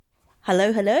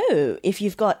Hello, hello. If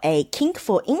you've got a kink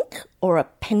for ink or a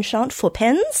penchant for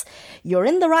pens, you're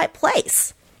in the right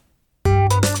place.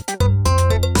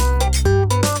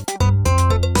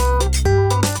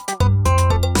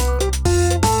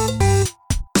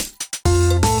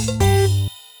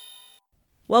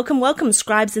 Welcome, welcome,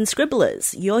 scribes and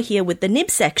scribblers. You're here with the nib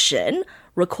section,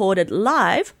 recorded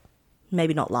live.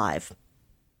 Maybe not live.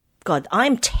 God,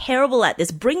 I'm terrible at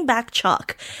this. Bring back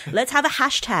Chuck. Let's have a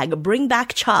hashtag. Bring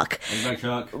back Chuck. Bring back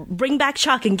Chuck. Bring back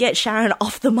Chuck and get Sharon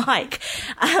off the mic.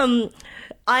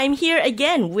 I'm here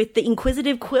again with the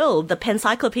inquisitive quill, the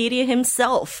pencyclopedia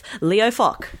himself, Leo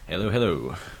Fock. Hello,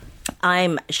 hello.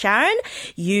 I'm Sharon.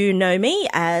 You know me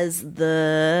as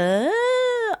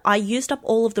I used up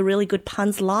all of the really good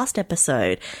puns last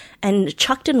episode, and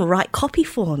Chuck didn't write copy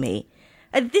for me.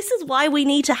 And this is why we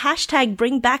need to hashtag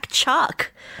bring back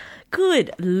Chuck. Good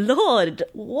Lord,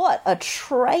 what a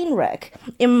train wreck.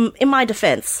 In my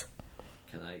defense.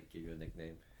 Can I give you a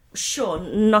nickname? Sure,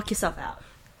 knock yourself out.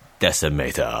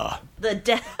 Decimator.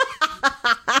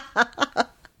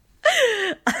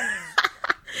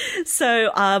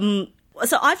 So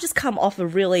I've just come off a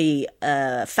really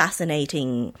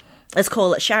fascinating, let's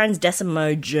call it Sharon's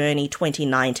Decimo Journey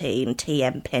 2019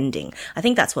 TM pending. I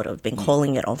think that's what I've been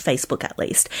calling it on Facebook at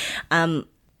least.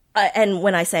 And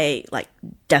when I say like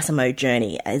Decimo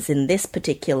Journey, as in this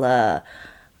particular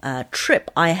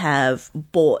trip, I have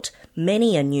bought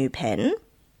many a new pen.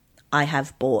 I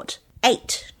have bought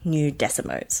 8 new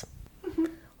Decimos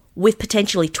with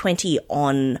potentially 20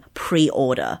 on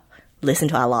pre-order. Listen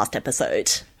to our last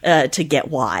episode to get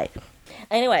why.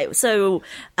 Anyway, so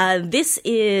this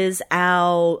is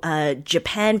our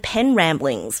Japan Pen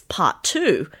Ramblings Part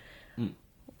 2.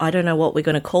 I don't know what we're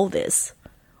going to call this.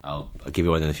 I'll give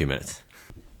you one in a few minutes.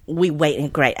 We wait in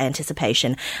great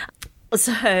anticipation.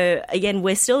 So, again,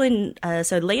 we're still in...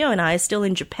 so Leo and I are still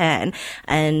in Japan,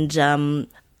 and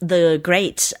the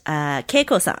great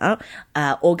Keiko-san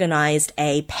organised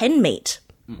a pen meet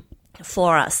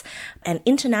for us, an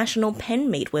international pen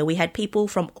meet where we had people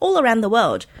from all around the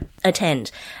world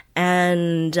attend.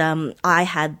 And I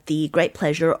had the great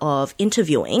pleasure of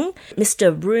interviewing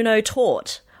Mr. Bruno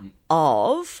Tort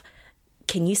of...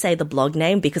 Can you say the blog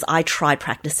name? Because I tried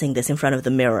practicing this in front of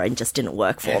the mirror and just didn't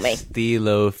work for me.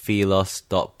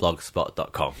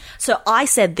 Stilophilos.blogspot.com. So I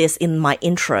said this in my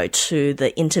intro to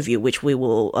the interview, which we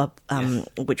will,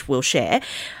 which we'll share.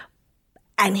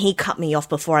 And he cut me off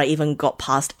before I even got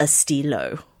past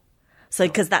Estilo. So,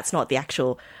 because that's not the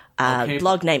actual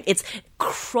blog name. It's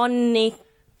Chronic.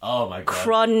 Oh my God.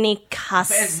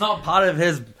 Chronicas. It's not part of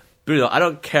his... Bruno, I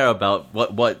don't care about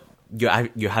what you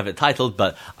have it titled,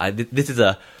 but this is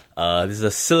a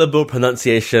syllable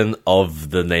pronunciation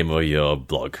of the name of your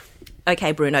blog.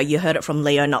 Okay, Bruno, you heard it from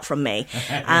Leo, not from me.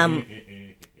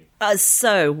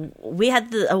 So we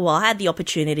had I had the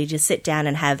opportunity to sit down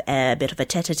and have a bit of a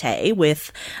tete-a-tete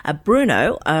with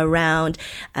Bruno around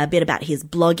a bit about his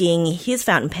blogging, his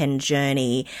fountain pen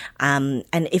journey, and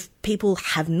if people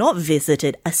have not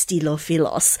visited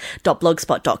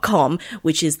estilophilos.blogspot.com,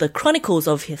 which is the chronicles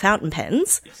of his fountain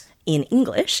pens, in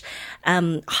English,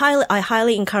 I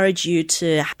highly encourage you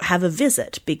to have a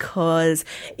visit because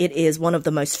it is one of the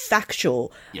most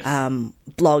factual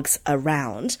blogs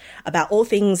around about all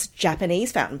things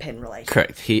Japanese fountain pen related.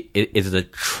 Correct. It is a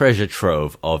treasure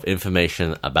trove of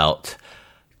information about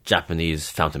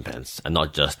Japanese fountain pens and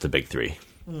not just the big 3.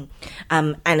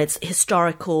 And it's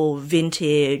historical,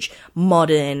 vintage,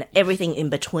 modern, everything in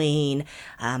between.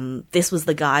 This was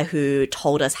the guy who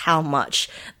told us how much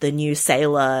the new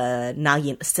Sailor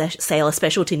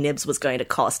specialty nibs was going to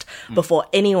cost before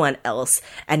anyone else,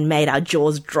 and made our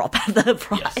jaws drop at the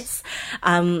price,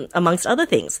 amongst other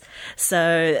things.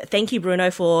 So thank you,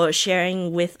 Bruno, for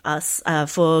sharing with us,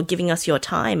 for giving us your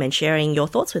time and sharing your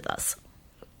thoughts with us.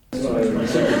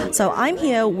 So I'm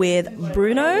here with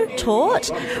Bruno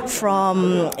Tort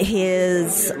from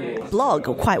his blog,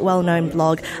 a quite well-known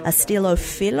blog,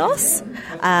 Estilophilos.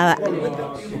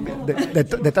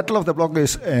 The title of the blog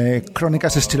is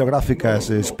Crónicas Estilográficas,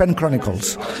 is Pen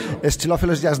Chronicles.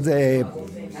 Estilophilos is just the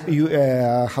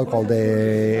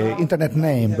internet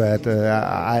name, but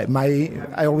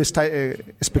I always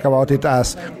speak about it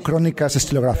as Crónicas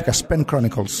Estilográficas, Pen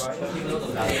Chronicles.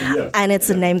 And it's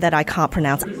a name that I can't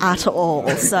pronounce at all,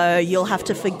 so you'll have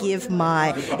to forgive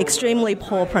my extremely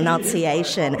poor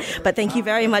pronunciation. But thank you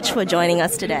very much for joining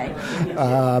us today.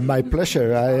 My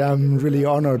pleasure. I am really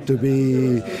honored to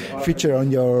be featured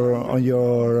on your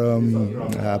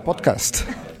podcast.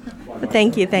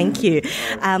 Thank you, thank you.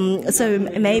 So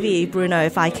maybe, Bruno,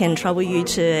 if I can trouble you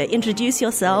to introduce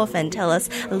yourself and tell us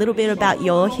a little bit about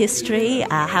your history,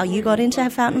 how you got into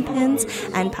fountain pens,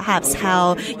 and perhaps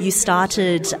how you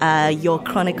started your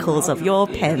chronicles of your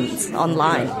pens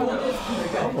online.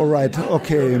 All right,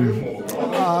 okay.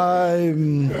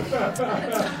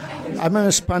 I'm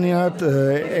a Spaniard,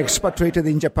 expatriated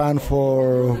in Japan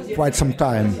for quite some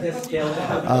time,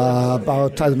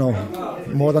 about, I don't know,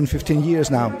 more than 15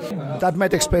 years now. That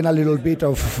might explain a little bit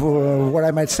of what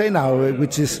I might say now,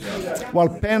 which is, well,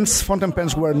 fountain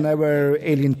pens were never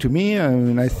alien to me. I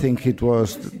mean, I think it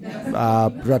was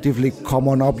a relatively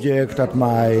common object at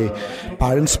my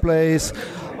parents' place.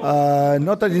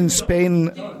 Not that in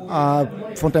Spain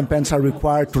fountain pens are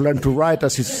required to learn to write,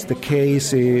 as is the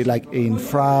case like in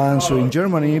France or in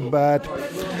Germany, but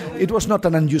it was not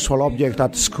an unusual object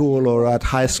at school or at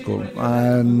high school.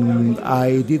 And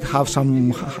I did have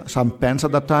some pens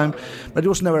at that time, but it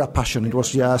was never a passion. It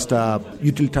was just a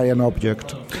utilitarian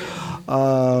object.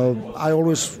 I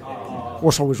was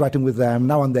always writing with them,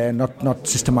 now and then, not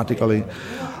systematically.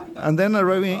 And then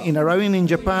arriving in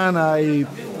Japan, I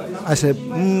said,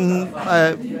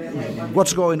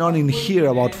 what's going on in here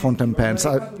about fountain pens?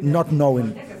 Not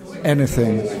knowing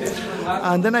anything.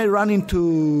 And then I ran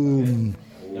into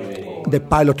the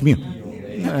Pilot Mew.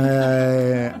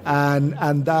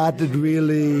 And that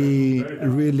really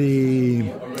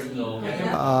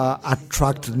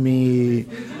attracted me.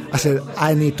 I said,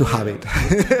 I need to have it.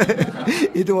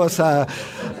 It was,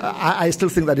 I still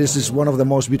think that this is one of the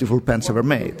most beautiful pens ever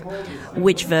made.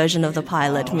 Which version of the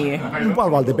Pilot Mew?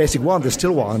 Well, the basic one, the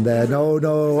still one. The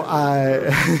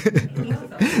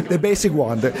basic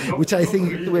one, which I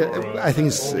think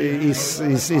is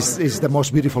the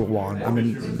most beautiful one. I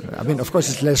mean, of course,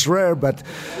 it's less rare, but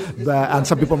and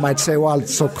some people might say, well,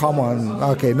 it's so common.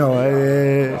 Okay, no,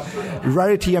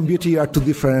 rarity and beauty are two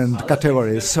different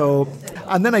categories. So,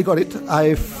 and then I got it.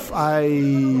 I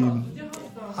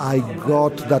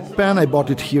got that pen. I bought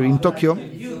it here in Tokyo.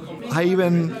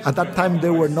 At that time,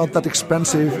 they were not that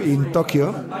expensive in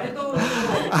Tokyo.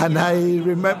 And I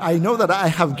know that I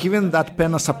have given that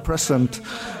pen as a present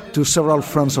to several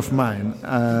friends of mine.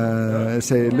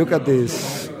 Say, look at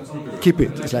this, keep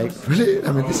it. It's like, really?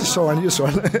 I mean, this is so unusual.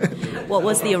 What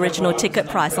was the original ticket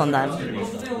price on that?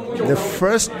 The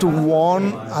first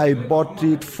one, I bought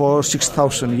it for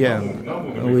 6,000 yen,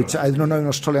 which I don't know in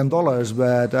Australian dollars,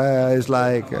 but it's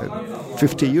like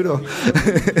 50 euro.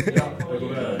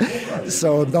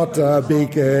 So not a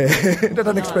big, not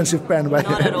an expensive pen. But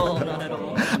not at all.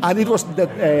 And it was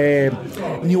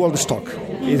new old stock.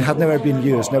 It had never been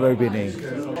used, never been inked.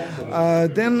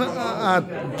 Then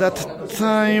at that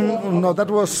time, no, that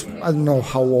was, I don't know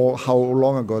how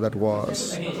long ago that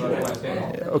was.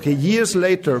 Okay, years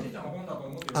later,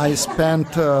 I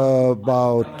spent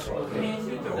about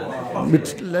a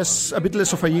bit less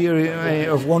of a year,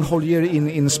 of one whole year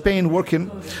in Spain working.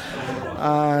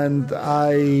 And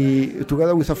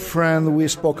together with a friend, we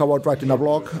spoke about writing a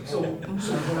blog.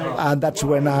 And that's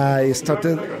when I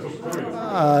started.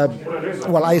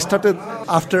 I started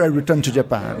after I returned to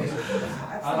Japan.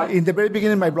 In the very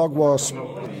beginning, my blog was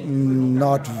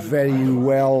not very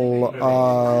well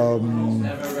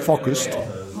focused.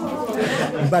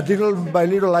 But little by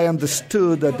little, I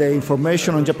understood that the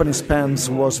information on Japanese pens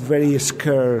was very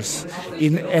scarce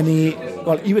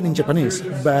even in Japanese,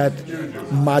 but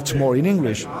much more in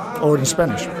English or in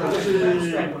Spanish.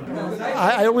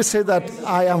 I always say that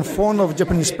I am fond of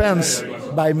Japanese pens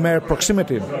by mere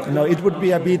proximity. It would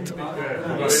be a bit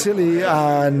silly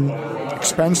and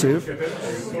expensive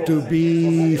to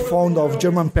be fond of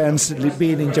German pens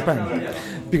being in Japan,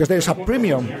 because there's a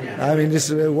premium. I mean, this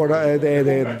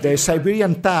the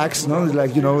Siberian tax,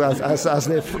 like as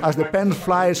the pen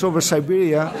flies over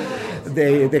Siberia,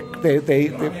 the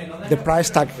price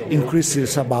tag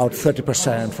increases about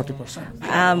 30%,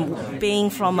 40%. Being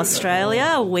from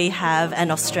Australia, we have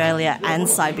an Australia and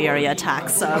Siberia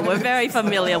tax, so we're very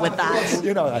familiar with that.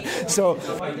 So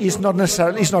it's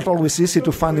not always easy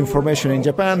to find information in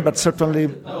Japan, but certainly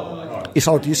it's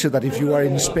a lot easier that if you are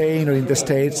in Spain or in the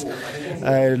States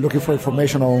looking for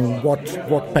information on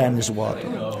what pen is what.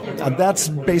 And that's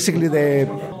basically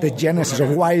the genesis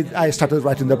of why I started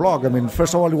writing the blog. I mean,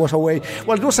 first of all, it was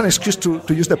it was an excuse to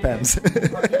use the pens.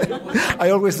 I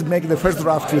always make the first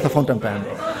draft with a fountain pen.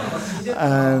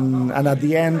 And at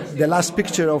the end, the last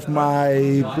picture of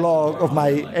my blog, of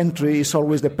my entry, is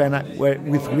always the pen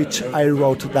with which I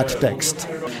wrote that text.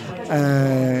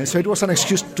 So it was an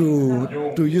excuse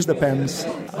to use the pens.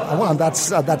 And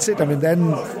that's it. I mean,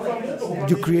 then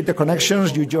you create the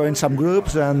connections, you join some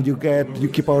groups, and you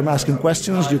keep on asking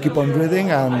questions, you keep on reading,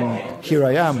 and here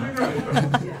I am.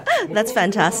 That's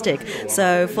fantastic.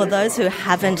 So for those who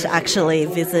haven't actually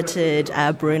visited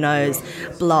Bruno's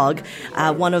blog,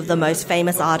 one of the most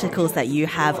famous articles that you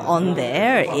have on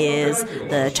there is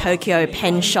the Tokyo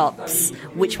pen shops,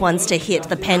 which ones to hit,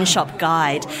 the pen shop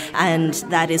guide. And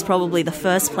that is probably the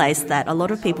first place that a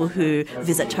lot of people who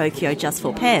visit Tokyo just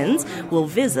for pens will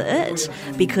visit,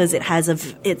 because it has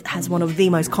one of the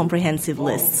most comprehensive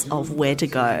lists of where to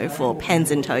go for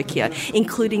pens in Tokyo,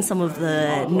 including some of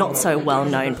the not so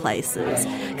well-known places.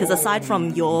 Because aside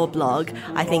from your blog,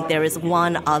 I think there is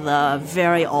one other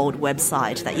very old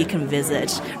website that you can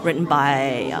visit, written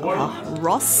by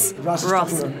Ross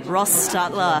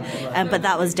Stutler, but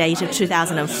that was dated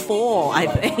 2004, I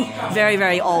think. Very,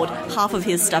 very old. Half of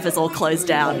his stuff is all closed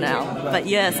down now. But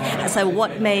yes, so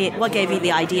what gave you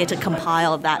the idea to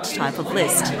compile that type of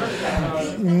list?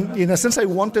 In a sense, I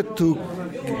wanted to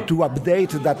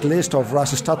update that list of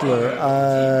Ross Stutler.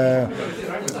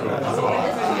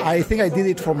 I think I did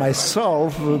it for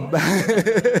myself,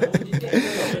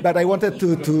 but I wanted to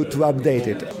update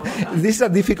it. This is a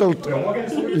difficult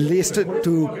list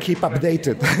to keep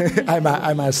updated,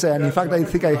 I must say. And in fact, I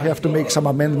think I have to make some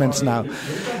amendments now.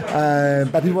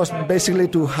 But it was basically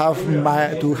to have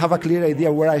a clear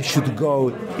idea where I should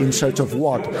go in search of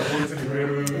what.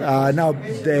 Now,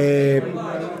 the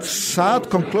sad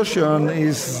conclusion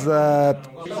is that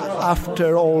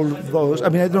after all those, I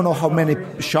mean, I don't know how many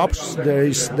shops there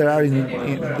are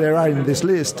in this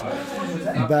list,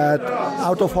 but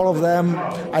out of all of them,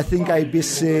 I think I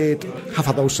visit half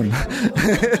a dozen.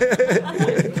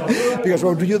 Because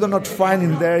what you do not find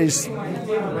in there is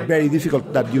very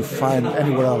difficult that you find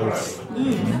anywhere else.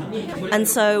 And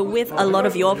so with a lot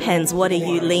of your pens, what are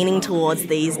you leaning towards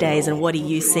these days, and what are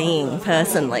you seeing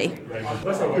personally?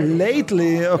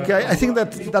 Lately, okay, I think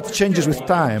that changes with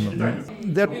time.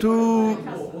 There are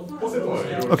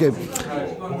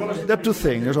two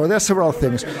things, or there are several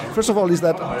things. First of all, is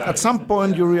that at some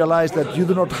point you realize that you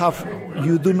do not have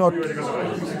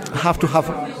to have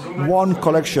one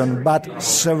collection, but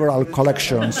several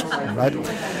collections, right?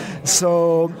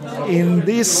 So in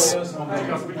this,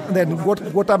 then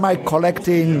what am I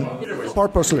collecting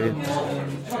purposely?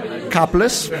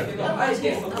 Capless,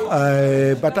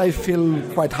 but I feel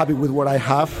quite happy with what I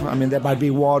have. I mean, there might be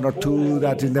one or two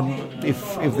that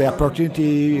if the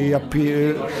opportunity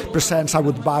presents, I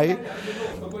would buy.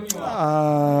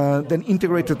 Then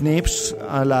integrated nibs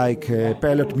like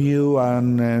Pilot Mu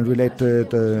and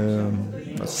related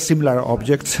similar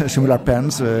objects, similar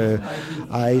pens.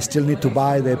 I still need to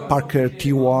buy the Parker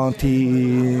T1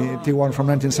 from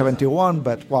 1971,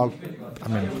 but well, I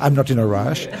mean, I'm not in a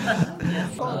rush.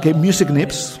 Okay, music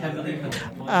nibs.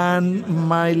 And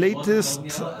my latest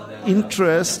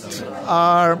interests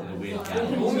are,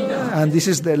 and this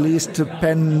is the least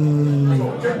pen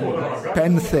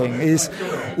thing, is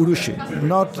urushi.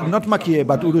 Not makie,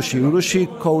 but urushi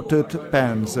coated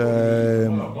pens.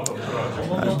 There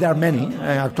are many.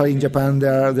 Actually, in Japan,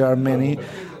 there are many.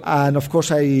 And of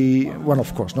course,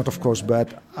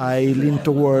 but I lean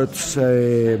towards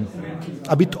a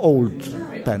bit old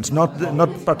pens, not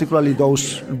particularly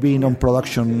those being on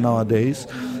production nowadays.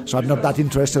 So I'm not that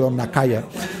interested on Nakaya.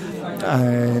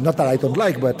 Not that I don't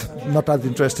like, but not that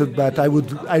interested. But I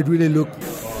really look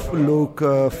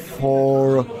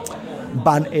for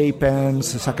Ban A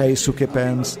pens, Sakai Suke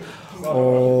pens,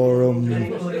 or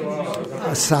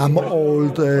some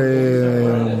old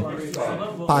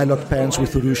Pilot pens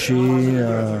with urushi,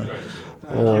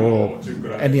 or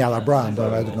any other brand, or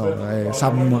I don't know,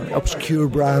 some obscure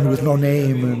brand with no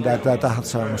name that has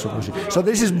some urushi. So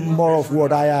this is more of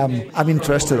what I'm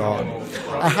interested on.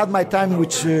 I had my time, a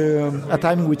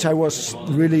time in which I was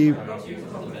really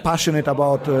passionate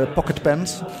about pocket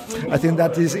pens. I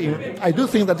do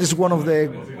think that is one of the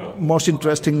most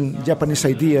interesting Japanese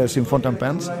ideas in fountain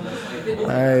pens.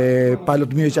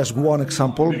 Pilot Mu is just one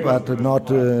example, but not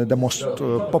the most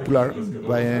popular.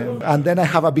 And then I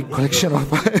have a big collection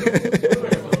of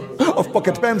of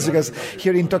pocket pens, because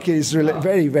here in Tokyo it's really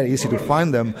very, very easy to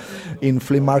find them in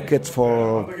flea markets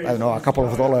for, I don't know, a couple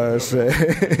of dollars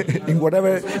in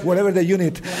whatever the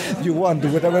unit you want,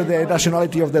 whatever the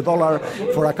nationality of the dollar.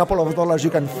 For a couple of dollars you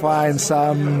can find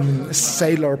some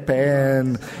sailor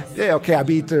pen, a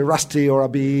bit rusty or a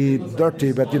bit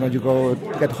dirty, but you go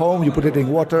get home, you put it in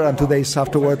water, and 2 days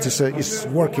afterwards it's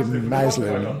working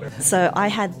nicely. So I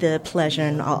had the pleasure,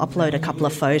 and I'll upload a couple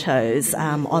of photos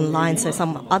online so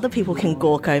some other people can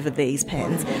gawk over these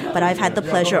pens, but I've had the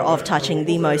pleasure of touching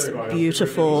the most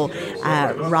beautiful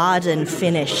Raden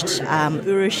finished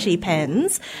urushi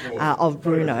pens of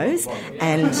Bruno's.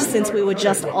 And since we were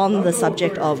just on the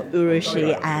subject of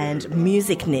urushi and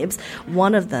music nibs,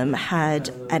 one of them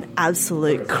had an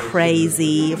absolute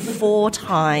crazy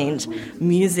 4-tined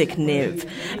music nib.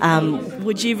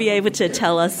 Would you be able to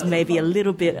tell us maybe a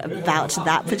little bit about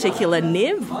that particular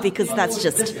nib? Because that's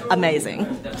just amazing.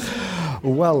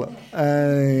 Well,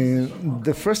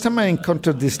 the first time I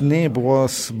encountered this nib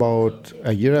was about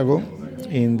a year ago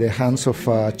in the hands of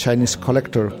a Chinese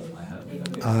collector.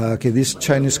 This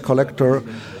Chinese collector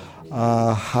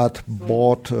had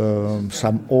bought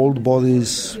some old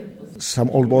bodies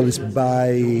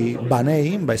by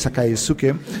Banei, by Sakai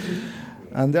Suke.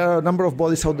 And there are a number of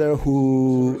bodies out there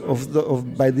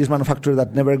by this manufacturer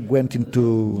that never went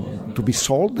into to be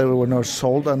sold. They were not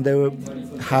sold, and they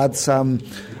had some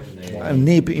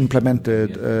nib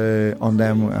implemented on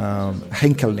them,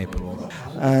 Henkel nib,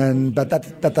 but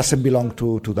that doesn't belong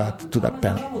to that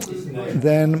pen.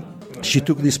 Then she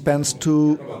took these pens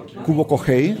to Kubo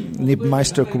Kohei,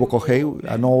 Nibmeister Kubo Kohei,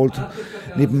 an old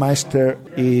Nibmeister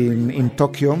in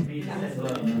Tokyo,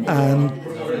 and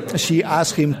she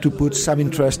asked him to put some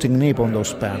interesting nib on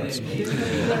those pens.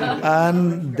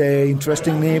 And the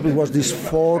interesting nib was this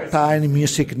 4-tine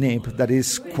music nib that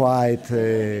is quite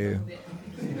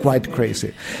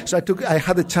crazy. So I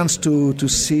had a chance to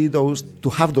see those, to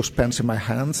have those pens in my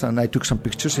hands, and I took some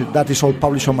pictures. That is all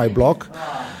published on my blog.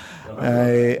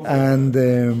 And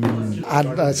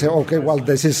I said, okay, well,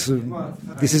 this is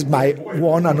my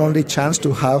one and only chance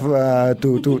to have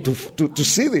to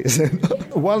see this.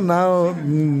 Well, now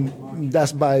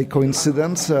just by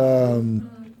coincidence,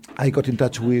 I got in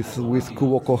touch with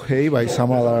Kubo Kohei by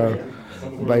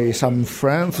some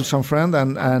friend,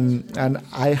 and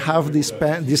I have this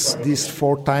pen, this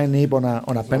 4-tine nib on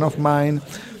a pen of mine,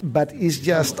 but it's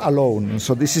just alone.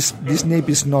 So this nib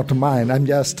is not mine. I'm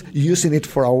just using it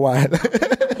for a while.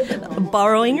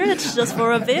 Borrowing it just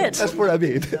for a bit. Just for a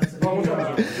bit.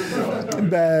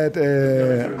 But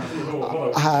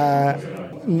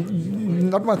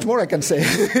not much more I can say.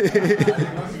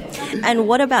 And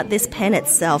what about this pen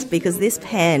itself? Because this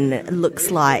pen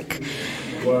looks like,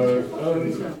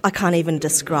 I can't even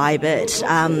describe it.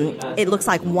 It looks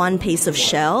like one piece of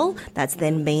shell that's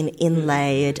then been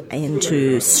inlaid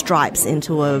into stripes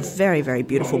into a very, very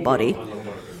beautiful body.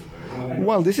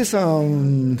 Well, this is a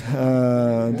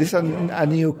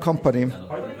new company.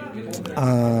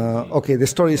 Okay, the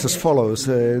story is as follows.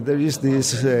 There is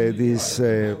this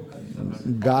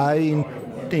guy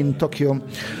in Tokyo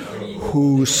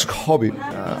whose hobby,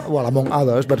 among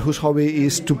others, but whose hobby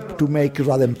is to make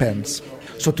Raden pens.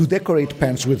 So to decorate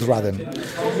pens with Raden.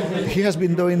 He has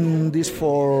been doing this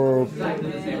for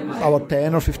about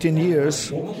 10 or 15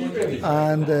 years,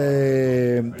 and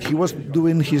he was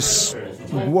doing his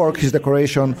work, his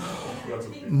decoration,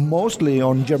 mostly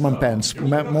on German pens,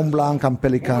 Mont Blanc and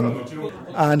Pelican,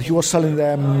 and he was selling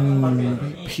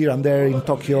them here and there in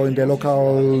Tokyo in the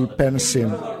local pen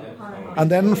scene. And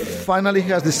then finally he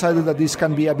has decided that this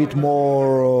can be a bit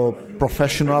more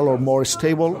professional or more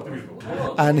stable,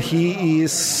 and he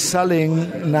is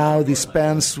selling now these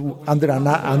pens under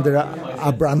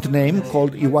a brand name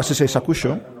called Iwase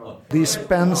Seisakusho. These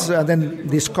pens, and then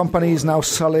this company is now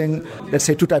selling, let's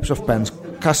say, two types of pens.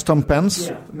 Custom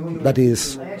pens, that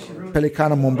is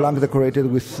Pelican and Mont Blanc decorated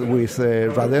with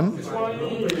Raden.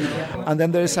 And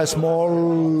then there is a small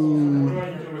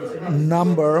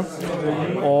number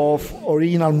of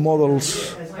original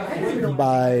models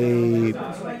by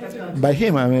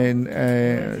him. I mean,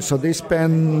 so this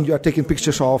pen you are taking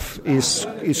pictures of is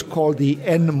called the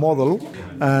N model,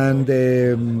 and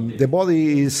the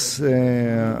body is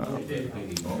the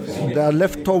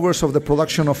leftovers of the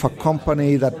production of a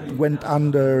company that went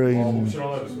under in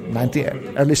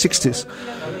early 60s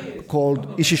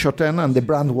called Ishishoten, and the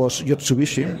brand was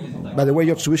Yotsubishi. By the way,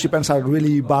 Yotsubishi pens are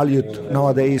really valued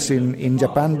nowadays in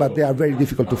Japan, but they are very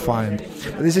difficult to find.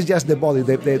 This is just the body.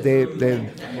 The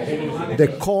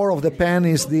core of the pen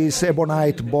is this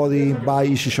ebonite body by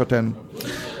Ishishoten.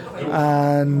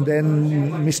 And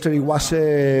then Mr.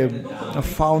 Iwase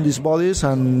found these bodies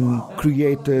and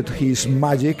created his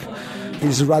magic,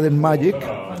 his Raden magic.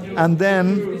 And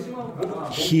then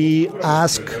he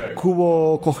asked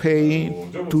Kubo Kohei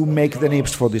to make the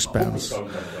nibs for these pens.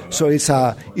 So it's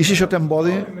a Ishishoten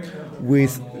body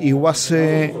with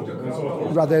Iwase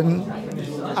Raden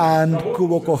and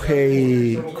Kubo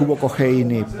Kohei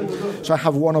nib. So I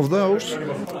have one of those,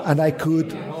 and I could,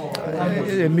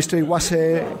 Mr.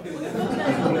 Iwase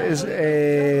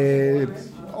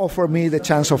offered me the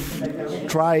chance of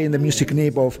trying the music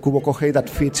nib of Kubo Kohei that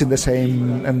fits in the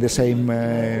same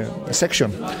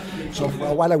section. So for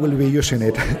a while I will be using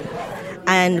it.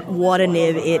 And what a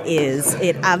nib it is.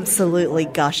 It absolutely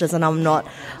gushes, and I'm not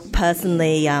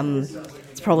personally...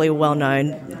 it's probably well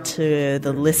known to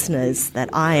the listeners that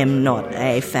I am not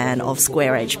a fan of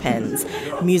square edge pens,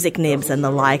 music nibs and the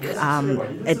like.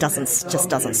 It just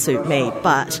doesn't suit me.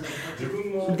 But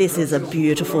this is a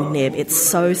beautiful nib. It's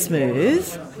so smooth.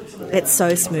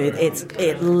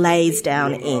 It lays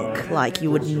down ink like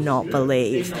you would not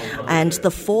believe. And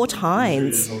the four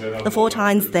tines,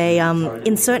 they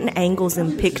in certain angles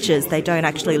in pictures they don't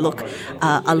actually look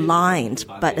aligned,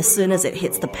 but as soon as it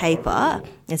hits the paper,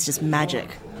 it's just magic.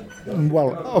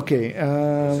 Well, okay.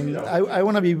 I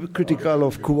want to be critical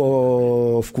of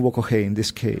Kubo Kohei in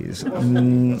this case.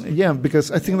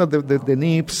 Because I think that the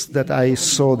nibs that I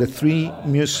saw,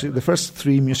 the first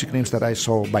three music nibs that I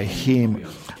saw by him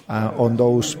on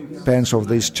those pens of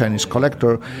this Chinese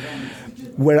collector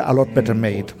were a lot better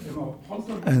made.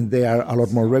 And they are a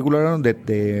lot more regular. That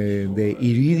the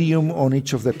iridium on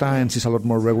each of the tines is a lot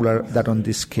more regular than on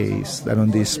this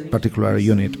particular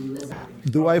unit.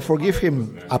 Do I forgive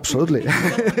him? Absolutely.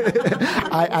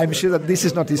 I'm sure that this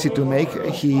is not easy to make.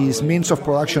 His means of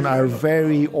production are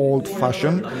very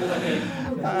old-fashioned.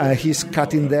 He's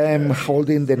cutting them,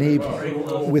 holding the nib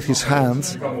with his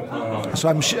hands. So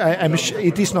I'm sure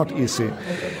it is not easy.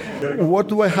 What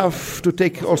do I have to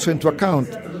take also into account?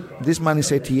 This man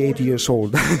is 88 years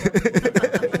old.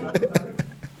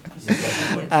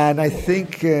 And I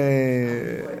think...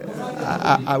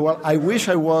 I wish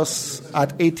I was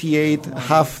at 88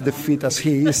 half the fit as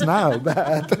he is now,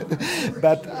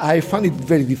 but I find it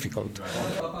very difficult.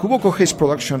 Kubo Kohei's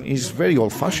production is very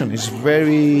old-fashioned. It's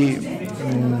very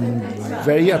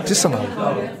artisanal.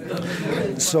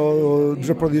 So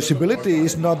reproducibility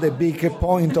is not the big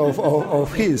point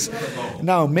of his.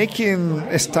 Now, making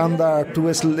a standard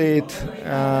one slit,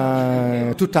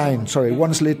 two-tine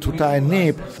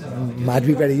nib might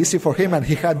be very easy for him, and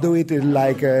he can do it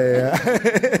like that,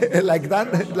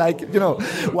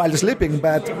 while sleeping.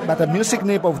 But a music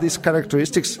nib of these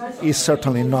characteristics is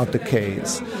certainly not the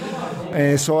case.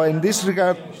 So in this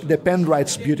regard, the pen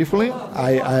writes beautifully.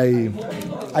 I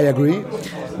agree,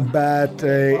 but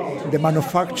the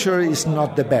manufacture is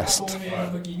not the best.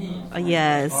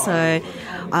 Yeah, so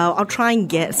I'll try and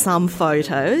get some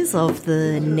photos of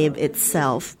the nib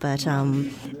itself, but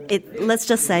let's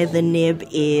just say the nib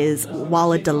is,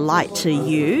 while a delight to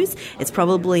use, it's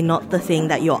probably not the thing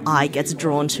that your eye gets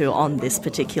drawn to on this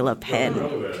particular pen.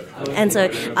 And so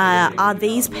are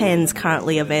these pens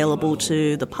currently available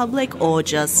to the public or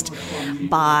just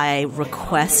by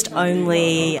request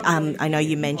only? I know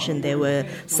you mentioned there were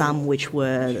some which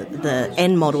were the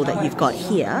end model that you've got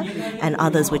here and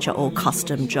others which are all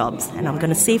custom jobs. And I'm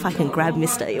going to see if I can grab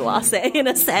Mr. Iwase in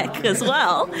a sec as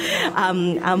well.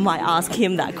 I might ask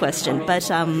him that question. But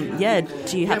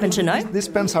do you happen to know? These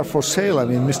pens are for sale. I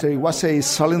mean, Mr. Iwase is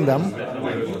selling them.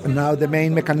 Now the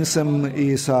main mechanism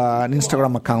is an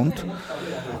Instagram account.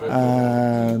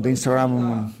 The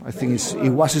Instagram, I think, is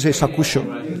Iwase Sakusho.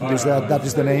 That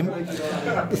is the name.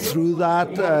 Through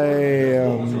that,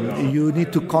 you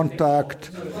need to contact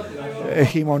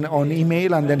him on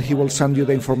email, and then he will send you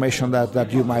the information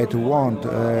that you might want.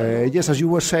 Yes, as you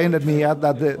were saying, let me add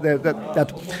that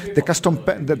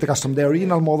the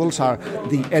original models are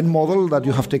the end model that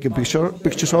you have taken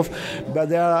pictures of, but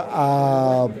there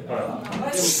are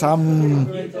some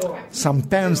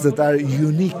pens that are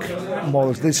unique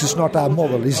models. This is not a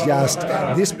model; it's just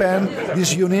this pen,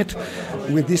 this unit,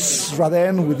 with this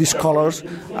raden, with these colors,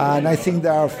 and I think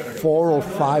there are 4 or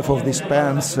 5 of these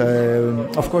pens.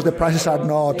 Of course, the prices are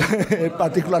not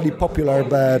particularly popular,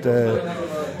 but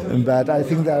I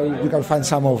think that you can find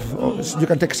you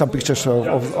can take some pictures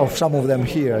of some of them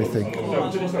here, I think.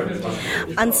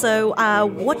 And so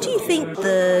what do you think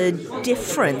the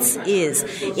difference is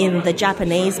in the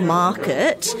Japanese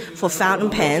market for fountain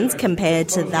pens compared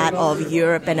to that of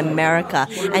Europe and America?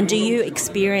 And do you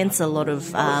experience a lot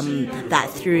of that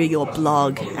through your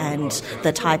blog and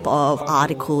the type of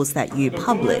articles that you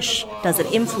publish? Does it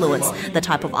influence the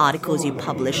type of articles you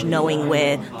publish, knowing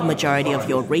where the majority of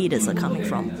your readers are coming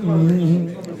from?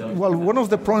 Well, one of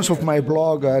the problems of my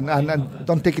blog, and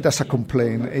don't take it as a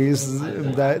complaint, is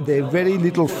the very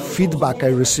little feedback I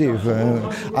receive.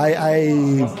 I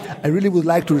really would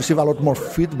like to receive a lot more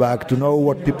feedback to know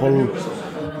what people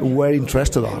were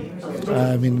interested on.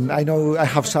 I mean, I know I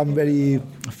have some very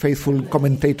faithful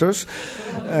commentators,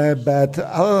 but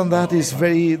other than that,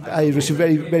 I receive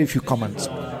very, very few comments.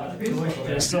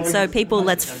 So people,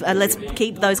 let's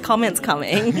keep those comments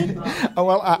coming.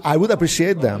 Well, I would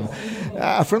appreciate them.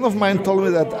 A friend of mine told me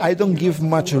that I don't give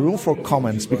much room for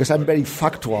comments because I'm very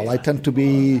factual. I tend to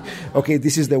be, okay,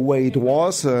 this is the way it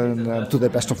was, and to the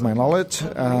best of my knowledge,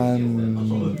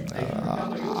 and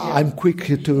I'm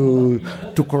quick to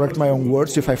correct my own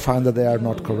words if I find that they are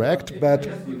not correct. But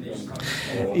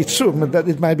it's true that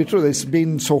it might be true. It's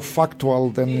been so factual.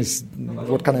 Then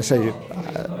what can I say?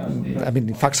 I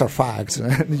mean, facts are facts.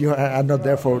 You are not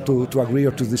there to agree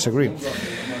or to disagree.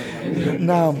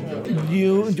 Now,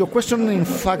 your question, in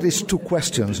fact, is two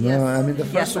questions. Yes. No? I mean, the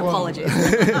first one. Apologies.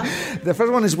 The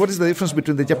first one is, what is the difference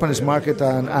between the Japanese market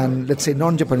and let's say,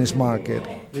 non-Japanese market?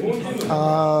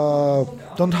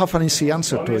 Don't have an easy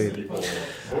answer to it.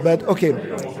 But, okay,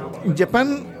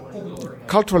 Japan,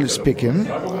 culturally speaking,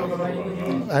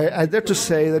 I dare to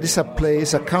say that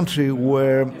it's a country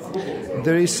where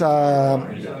there is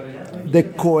the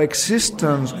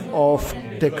coexistence of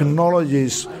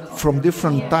technologies from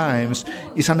different times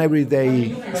is an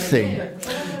everyday thing.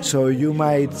 So you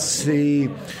might see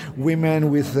women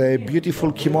with a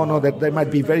beautiful kimono, that they might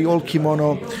be very old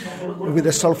kimono, with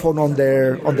a cell phone on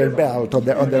their belt, on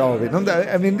their arm.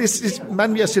 I mean, this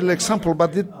might be a silly example,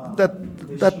 but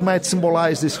that might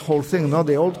symbolize this whole thing. No,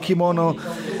 the old kimono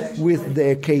with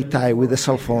the keitai, with the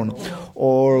cell phone,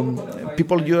 or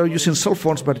people, you are using cell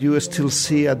phones, but you still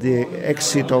see at the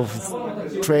exit of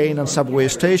train and subway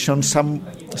stations some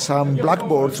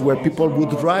blackboards where people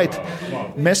would write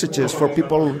messages for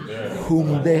people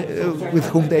with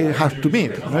whom they have to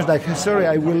meet. It's like, sorry,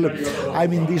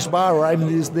 I'm in this bar, or I'm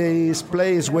in this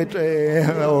place, wait,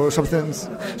 or something.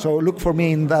 So look for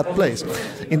me in that place.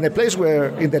 In the place where,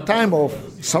 in the time of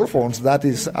cell phones, that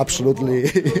is absolutely,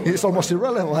 it's almost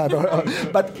irrelevant,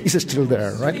 but it's still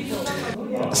there, right?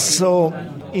 So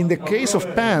in the case of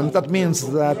pen, that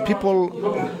means that people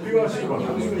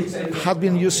have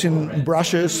been using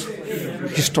brushes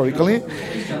historically.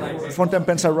 Fountain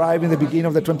pens arrived in the beginning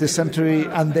of the 20th century,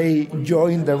 and they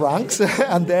joined the ranks,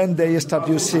 and then they start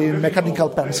using mechanical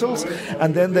pencils,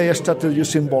 and then they started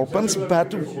using ball pens.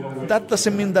 But that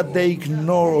doesn't mean that they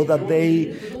ignore or that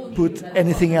they put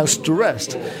anything else to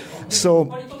rest. So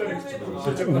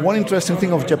one interesting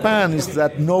thing of Japan is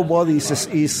that nobody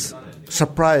is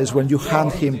surprised when you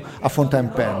hand him a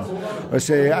fountain pen. Or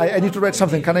say, I need to write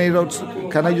something. Can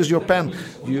I use your pen?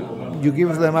 You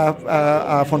give them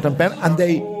a fountain pen, and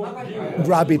they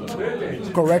grab it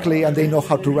correctly, and they know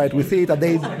how to write with it, and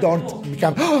they don't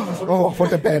become, oh,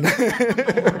 fountain pen.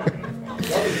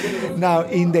 Now,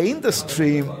 in the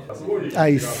industry,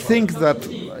 I think that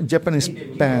Japanese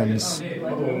pens,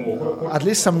 at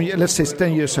least let's say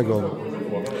 10 years ago,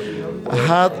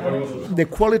 had the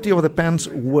quality of the pens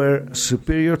were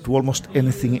superior to almost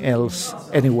anything else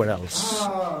anywhere else.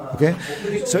 Okay,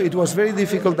 so it was very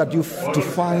difficult to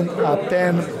find a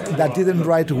pen that didn't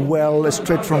write well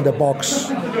straight from the box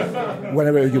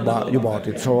whenever you bought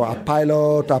it. So a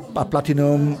Pilot, a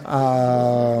Platinum,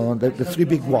 the three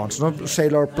big ones, no?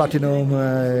 Sailor, Platinum,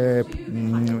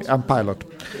 and Pilot.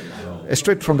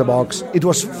 Straight from the box. It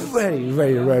was very,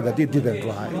 very rare that it didn't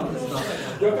write.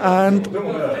 And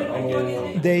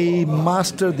they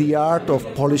mastered the art of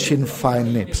polishing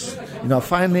fine nibs.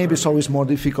 Fine nib is always more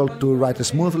difficult to write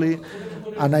smoothly,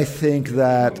 and I think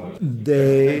that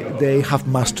they have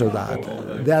mastered that.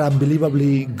 They are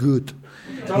unbelievably good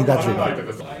in that regard.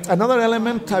 Another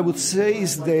element, I would say,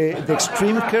 is the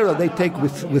extreme care that they take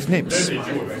with nibs.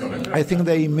 I think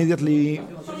they immediately,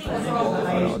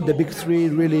 the big three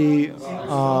really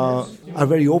are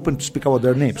very open to speak about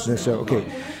their nibs. They say, okay,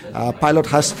 Pilot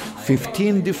has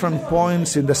 15 different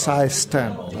points in the size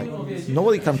 10. Like,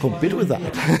 nobody can compete with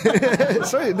that.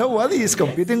 Sorry, nobody is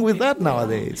competing with that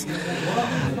nowadays.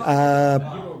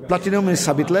 Platinum is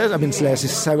a bit less. I mean, it's less.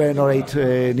 It's 7 or 8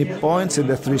 nib points in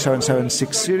the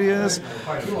 3776 series.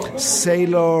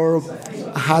 Sailor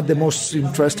had the most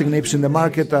interesting nibs in the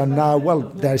market, and now, well,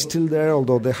 they're still there,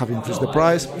 although they have increased the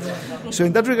price. So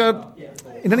in that regard,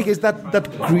 in any case, that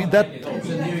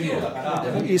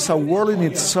is a world in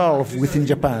itself within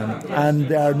Japan, and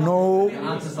there are no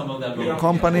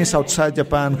companies outside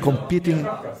Japan competing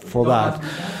for that.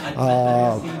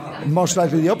 Most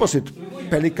likely the opposite.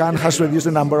 Pelican has reduced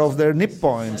the number of their nib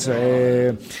points.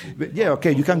 You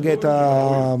can get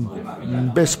a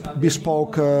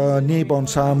bespoke nib on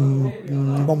some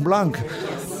Mont Blanc,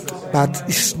 but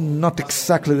it's not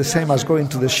exactly the same as going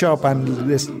to the shop and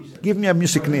give me a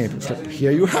music nib. It's like,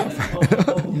 here you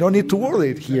have. No need to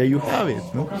worry. Here you have it.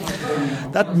 No?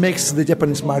 That makes the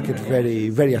Japanese market very,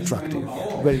 very attractive.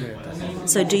 Very, very attractive.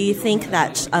 So do you think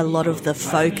that a lot of the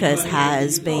focus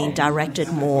has been directed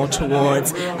more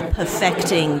towards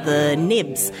perfecting the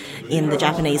nibs in the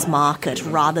Japanese market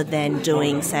rather than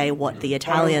doing, say, what the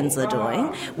Italians are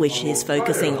doing, which is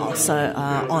focusing also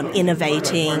on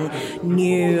innovating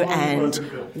new and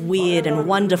weird and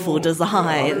wonderful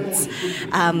designs,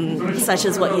 such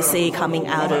as what you see coming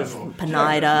out of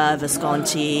Pineda,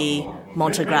 Visconti,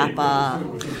 Montegrappa?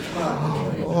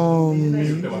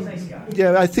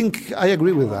 Yeah, I think I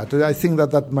agree with that. I think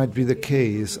that might be the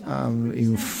case.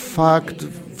 In fact,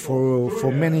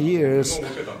 for many years,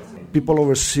 people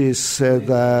overseas said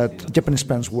that Japanese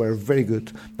pens were very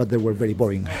good, but they were very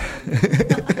boring.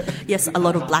 Yes, a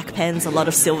lot of black pens, a lot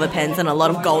of silver pens, and a lot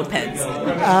of gold pens.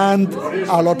 And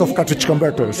a lot of cartridge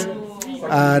converters.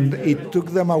 And it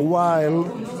took them a while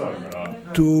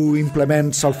to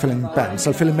implement self-filling pens,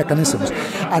 self-filling mechanisms.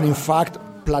 And in fact,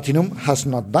 Platinum has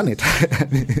not done it.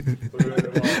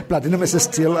 Platinum is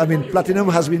still, Platinum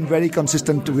has been very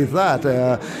consistent with that.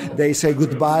 They say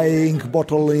goodbye ink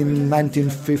bottle in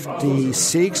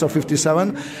 1956 or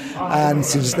 57, and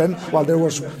since then, while there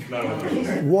was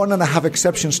 1.5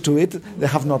 exceptions to it, they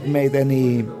have not made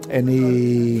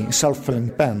any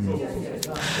self-filling pen.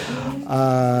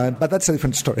 But that's a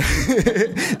different story.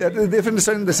 A different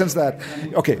story in the sense that,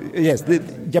 okay, yes, the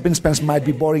Japanese pens might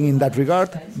be boring in that regard,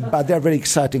 but they're very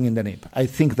exciting in the nib. I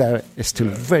think they're still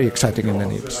very exciting in the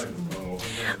nibs.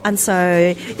 And so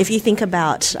if you think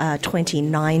about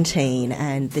 2019,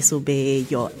 and this will be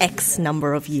your X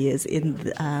number of years in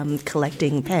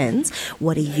collecting pens,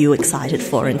 what are you excited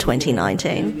for in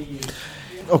 2019?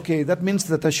 Okay, that means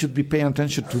that I should be paying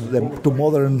attention to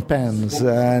modern pens.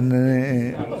 And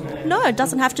no, it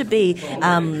doesn't have to be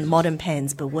modern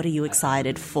pens, but what are you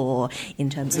excited for in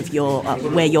terms of your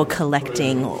where your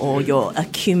collecting or your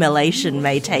accumulation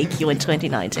may take you in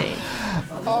 2019?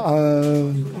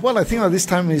 Well, I think that this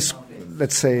time is,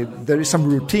 let's say, there is some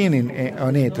routine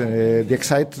on it. The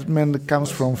excitement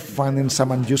comes from finding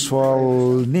some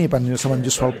unusual nib and some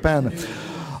unusual pen.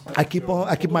 I keep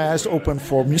my eyes open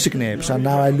for music nibs, and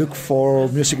now I look for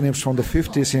music nibs from the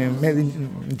 50s, made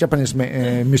in Japanese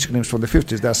music nibs from the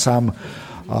 50s. There are some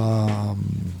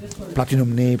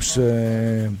platinum nibs,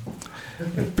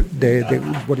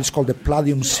 what is called the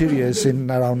Palladium series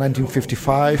in around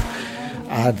 1955.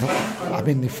 And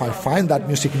if I find that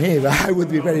music nib, I would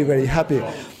be very, very happy.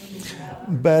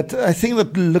 But I think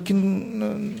that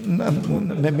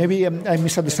maybe I'm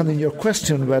misunderstanding your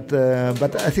question, but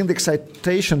I think the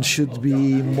excitation should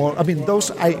be more.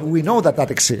 We know that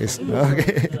exists.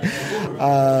 Okay?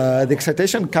 The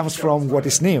excitation comes from what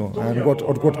is new and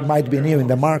what might be new in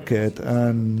the market,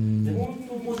 and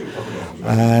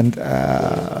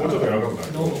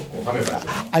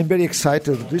I'm very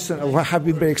excited. I have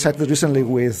been very excited recently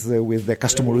with the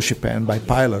Custom Urushi pen by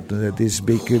Pilot. This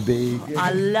big.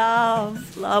 I love.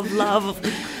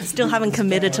 Still haven't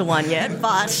committed to one yet,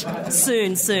 but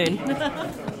soon.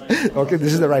 Okay,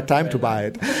 this is the right time to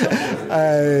buy it.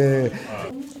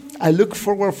 I look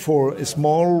forward for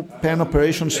small pen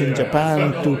operations in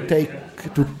Japan to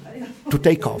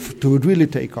take off, to really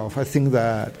take off. I think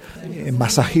that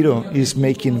Masahiro is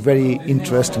making very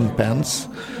interesting pens.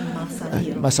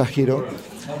 Masahiro.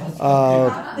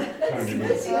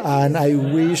 And I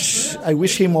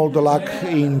wish him all the luck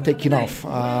in taking off,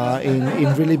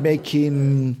 in really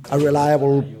making a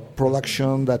reliable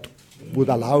production that would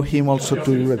allow him also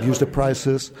to reduce the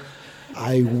prices.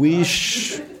 I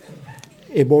wish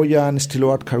Eboya and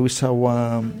Stiloart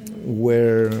Karuisawa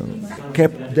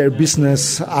kept their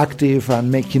business active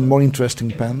and making more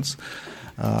interesting pens.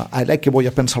 I like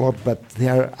Eboya pens a lot, but they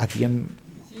are at the end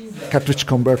cartridge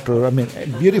converter.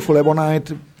 Beautiful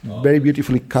ebonite, very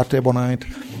beautifully cut ebonite,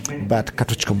 but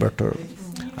cartridge converter.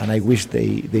 And I wish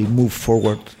they move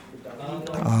forward.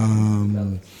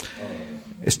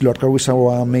 Stiloart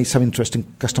Karuisawa made some interesting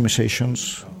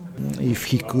customizations. If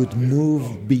he could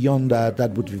move beyond that,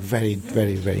 that would be very,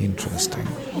 very, very interesting.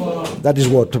 That is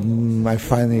what I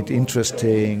find it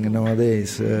interesting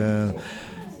nowadays.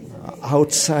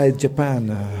 Outside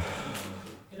Japan,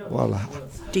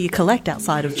 do you collect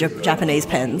outside of Japanese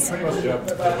pens?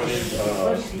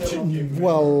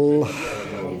 Well,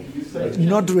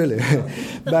 not really.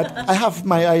 But I have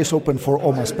my eyes open for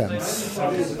almost pens.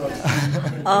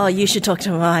 Oh, you should talk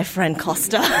to my friend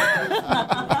Costa.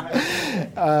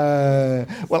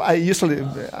 Well, I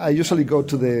usually go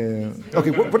to the.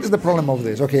 Okay, what is the problem of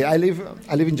this? Okay, I live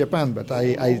in Japan, but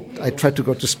I try to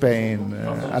go to Spain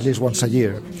at least once a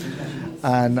year,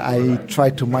 and I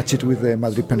try to match it with the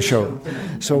Madrid Pen Show.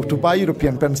 So to buy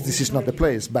European pens, this is not the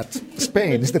place, but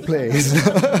Spain is the place.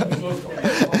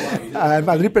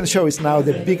 Madrid Pen Show is now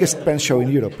the biggest pen show in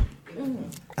Europe.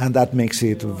 And that makes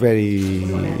it very,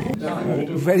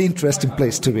 very interesting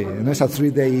place to be. And it's a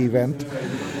 3-day event.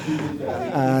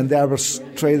 And there are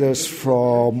traders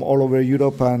from all over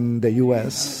Europe and the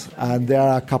US. And there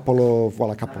are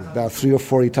there are 3 or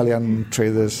 4 Italian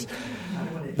traders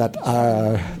that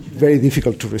are very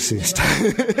difficult to resist.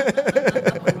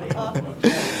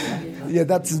 Yeah,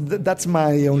 that's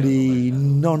my only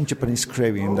non-Japanese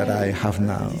craving that I have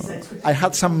now. I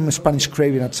had some Spanish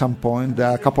craving at some point. There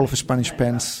are a couple of Spanish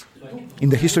pens. In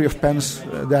the history of pens,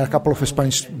 there are a couple of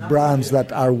Spanish brands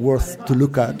that are worth to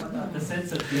look at.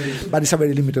 But it's a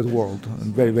very limited world,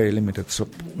 very, very limited, so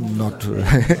not...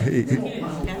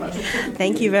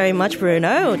 Thank you very much,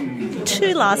 Bruno.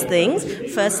 2 last things.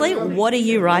 Firstly, what are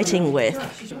you writing with?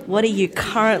 What are you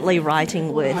currently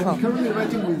writing with? I'm currently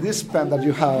writing with this pen that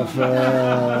you have.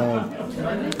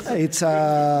 It's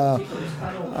a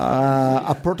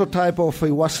prototype of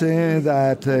Iwase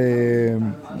that,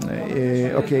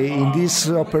 in this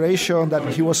operation that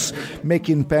he was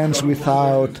making pens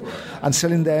and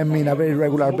selling them in a very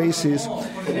regular basis.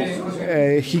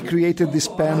 He created this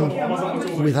pen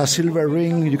with a silver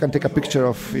ring. You can take a picture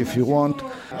of if you want.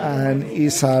 And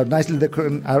it's a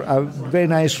very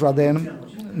nice Raden,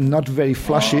 not very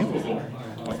flashy.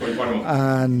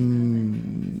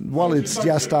 And, it's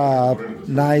just a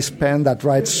nice pen that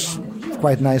writes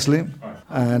quite nicely.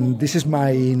 And this is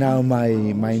my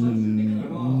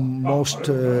most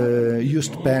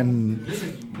used pen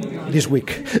this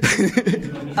week.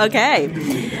 Okay.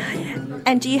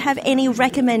 And do you have any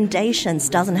recommendations?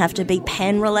 Doesn't have to be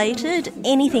pen related.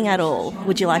 Anything at all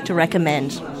would you like to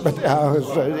recommend? But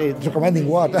recommending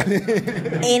what?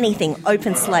 Anything.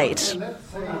 Open slate.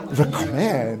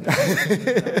 Recommend?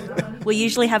 We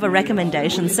usually have a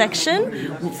recommendation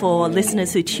section for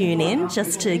listeners who tune in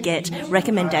just to get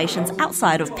recommendations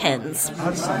outside of pens.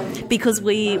 Because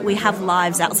we have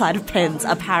lives outside of pens,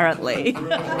 apparently.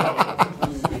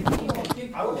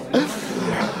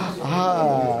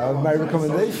 My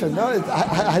recommendation? No,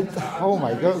 oh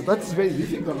my God, that's very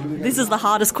difficult. This is the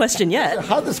hardest question yet. The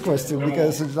hardest question,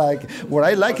 because it's like, what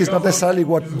I like is not necessarily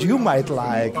what you might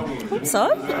like.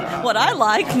 So, what I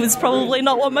like is probably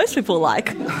not what most people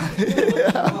like.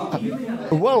 Yeah.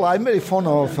 Well, I'm very fond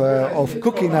of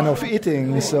cooking and of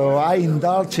eating, so I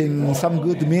indulge in some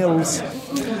good meals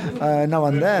now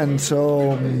and then.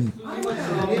 So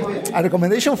a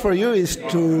recommendation for you is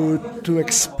to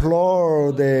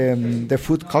explore the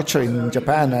food culture in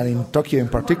Japan and in Tokyo in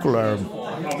particular.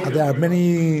 There are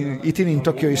many. Eating in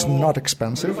Tokyo is not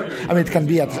expensive. I mean, it can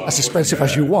be as expensive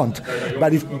as you want,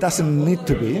 but it doesn't need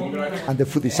to be, and the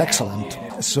food is excellent.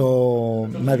 So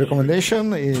my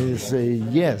recommendation is,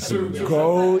 yes,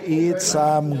 go eat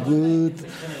some good.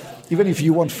 Even if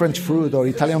you want French food or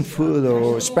Italian food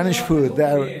or Spanish food,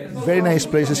 there are very nice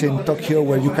places in Tokyo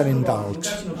where you can indulge.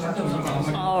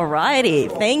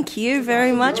 Alrighty. Thank you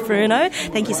very much, Bruno.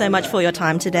 Thank you so much for your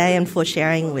time today and for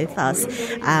sharing with us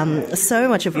so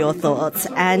much of your thoughts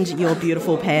and your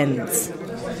beautiful pens.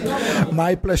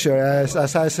 My pleasure. As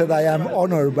I said, I am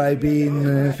honored by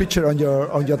being featured on your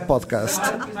podcast.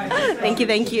 Thank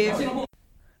you.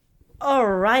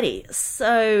 Alrighty.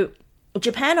 So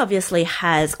Japan obviously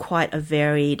has quite a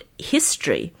varied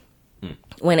history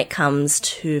when it comes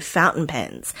to fountain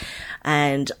pens.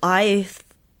 And I've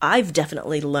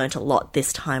definitely learnt a lot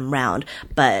this time round.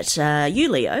 But you,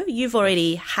 Leo, you've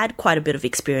already had quite a bit of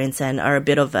experience and are a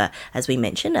bit of a, as we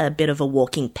mentioned, a bit of a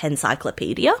walking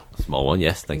pencyclopedia. Small one,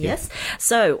 yes, thank you. Yes.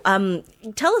 So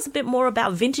tell us a bit more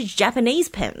about vintage Japanese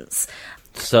pens.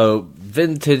 So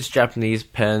vintage Japanese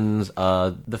pens,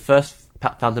 the first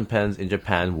fountain pens in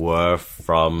Japan were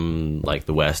from like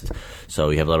the West. So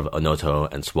you have a lot of Onoto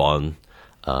and Swan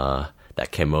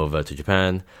that came over to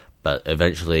Japan. But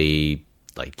eventually,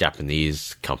 like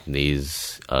Japanese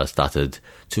companies started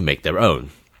to make their own.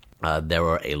 There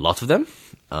were a lot of them.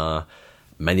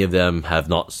 Many of them have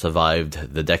not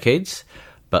survived the decades,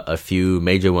 but a few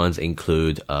major ones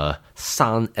include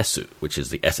San Esu, which is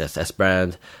the SSS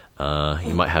brand.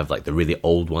 You might have like the really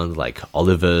old ones like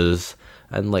Oliver's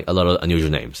and like a lot of unusual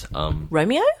names.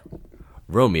 Romeo?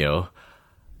 Romeo.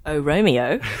 Oh,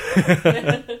 Romeo.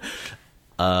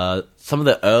 Some of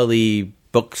the early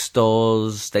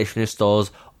bookstores, stationery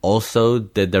stores also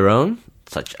did their own,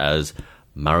 such as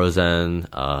Maruzen,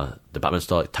 the department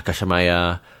store like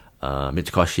Takashimaya,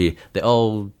 Mitsukoshi. They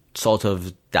all sort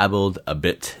of dabbled a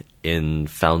bit in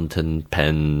fountain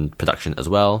pen production as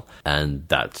well, and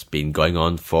that's been going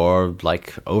on for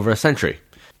like over a century.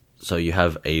 So you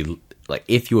have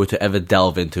if you were to ever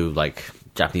delve into like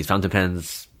Japanese fountain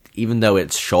pens, even though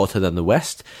it's shorter than the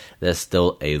West, there's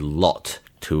still a lot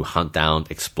to hunt down,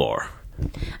 explore.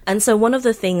 And so one of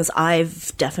the things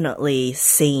I've definitely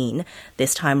seen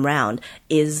this time round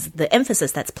is the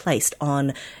emphasis that's placed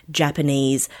on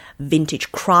Japanese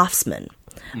vintage craftsmen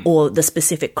or the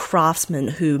specific craftsmen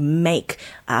who make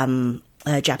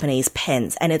Japanese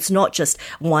pens. And it's not just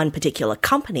one particular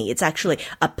company, it's actually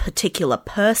a particular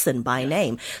person by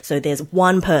name. So there's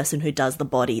one person who does the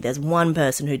body, there's one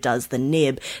person who does the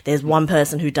nib, there's one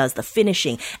person who does the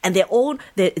finishing, and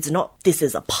it's not, this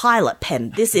is a pilot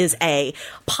pen, this is a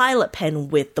pilot pen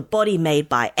with the body made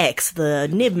by X, the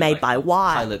nib made by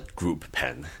Y. Pilot group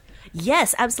pen.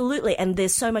 Yes, absolutely. And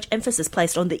there's so much emphasis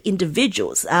placed on the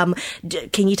individuals.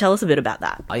 Can you tell us a bit about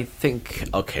that? I think,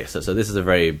 okay, so this is a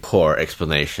very poor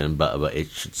explanation, but it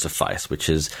should suffice, which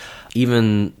is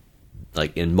even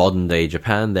like in modern day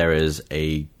Japan, there is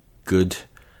a good,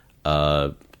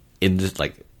 a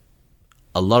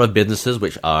lot of businesses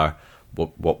which are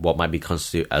what might be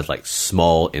constituted as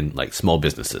small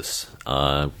businesses.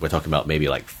 We're talking about maybe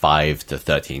 5 to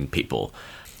 13 people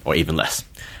or even less.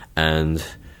 And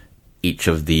each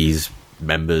of these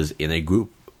members in a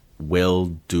group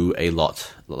will do a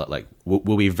lot,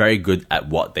 will be very good at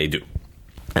what they do.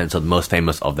 And so the most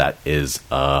famous of that is,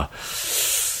 there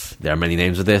are many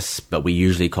names of this, but we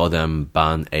usually call them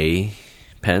Ban-A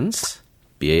pens,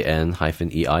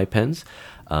 BAN-EI pens.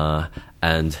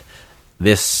 And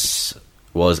this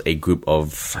was a group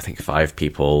of, I think, 5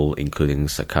 people, including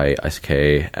Sakai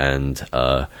Aisuke and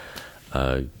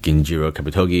Ginjiro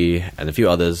Kabutogi and a few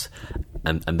others.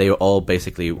 And they were all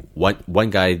basically one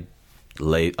guy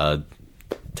turned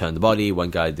the body,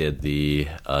 one guy did the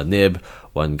nib,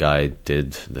 one guy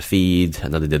did the feed,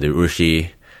 another did the urushi,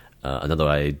 another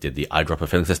guy did the eyedropper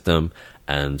filling system,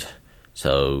 and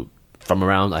so from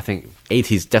around I think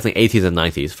 80s, definitely 80s and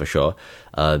 90s for sure,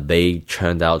 they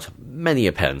churned out many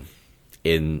a pen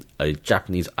in a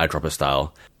Japanese eyedropper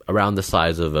style, around the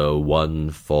size of a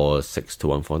 146 to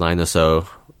 149 or so,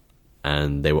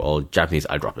 and they were all Japanese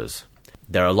eyedroppers.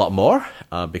 There are a lot more,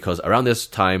 because around this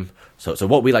time, so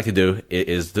what we like to do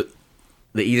is the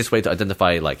easiest way to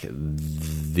identify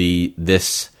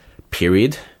this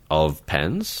period of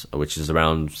pens, which is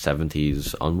around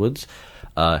 70s onwards,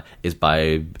 is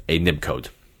by a nib code.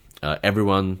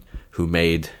 Everyone who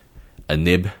made a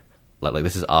nib, like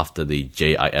this is after the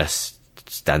JIS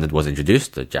standard was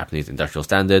introduced, the Japanese Industrial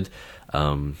Standard.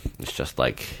 It's just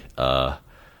a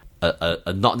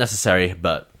not necessary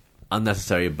but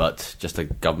unnecessary, but just a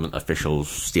government official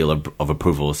seal of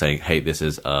approval saying, hey, this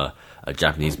is a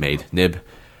Japanese-made nib,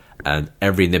 and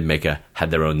every nib maker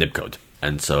had their own nib code.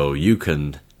 And so you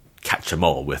can catch them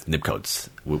all with nib codes,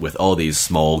 with all these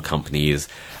small companies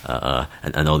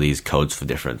and all these codes for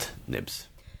different nibs.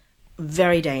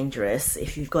 Very dangerous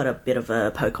if you've got a bit of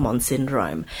a Pokemon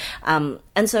syndrome. And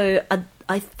so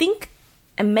I think,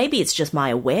 and maybe it's just my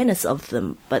awareness of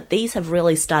them, but these have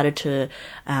really started to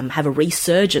have a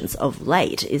resurgence of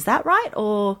late. Is that right?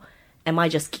 Or am I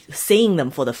just seeing them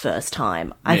for the first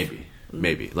time?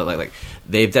 Maybe. Like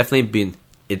they've definitely been,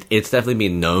 it's definitely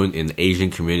been known in Asian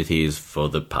communities for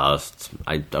the past,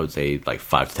 I would say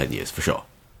 5 to 10 years for sure.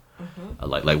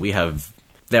 Mm-hmm.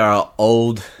 There are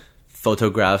old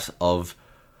photographs of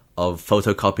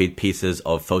photocopied pieces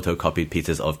of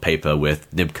paper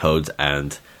with nib codes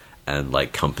and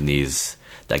companies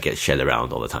that get shared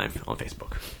around all the time on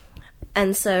Facebook.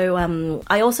 And so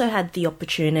I also had the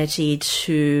opportunity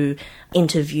to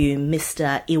interview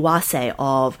Mr. Iwase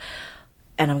of,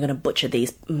 and I'm going to butcher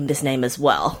this name as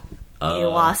well,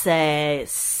 Iwase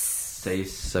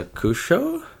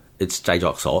Seisakusho? It's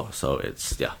Jaijokso, so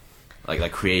it's,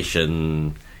 like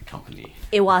creation company.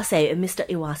 Mr.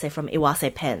 Iwase from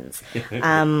Iwase Pens.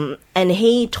 And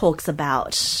he talks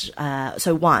about,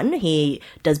 he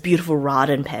does beautiful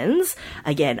Raden pens.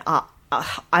 Again,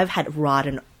 I've had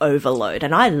Raden overload,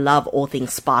 and I love all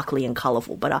things sparkly and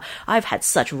colourful, but I've had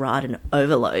such Raden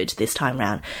overload this time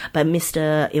round. But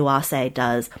Mr. Iwase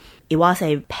does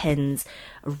Iwase Pens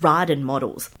Raden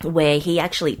models, where he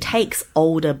actually takes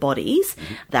older bodies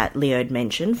that Leo had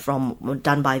mentioned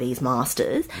done by these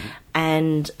masters,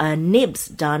 and nibs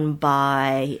done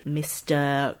by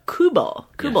Mr.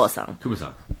 Kubo-san.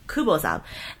 Kubo-san.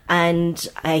 And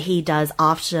he does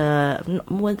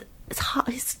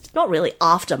it's not really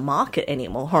aftermarket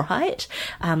anymore, right?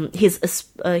 His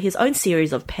own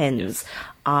series of pens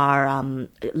are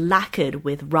lacquered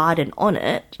with Raden on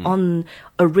it, on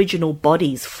original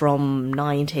bodies from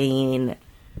 1980s.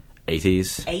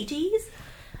 80s?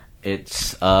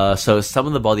 It's so some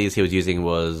of the bodies he was using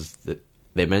was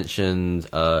they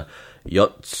mentioned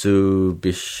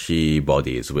Yotsubishi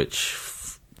bodies, which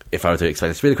if I were to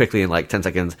explain this really quickly in like 10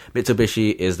 seconds,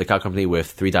 Mitsubishi is the car company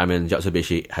with 3 diamonds.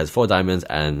 Yatsubishi has 4 diamonds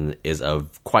and is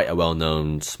quite a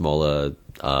well-known, smaller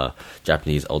old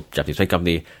Japanese paint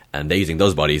company. And they're using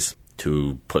those bodies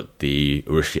to put the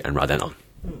Urushi and Raden on.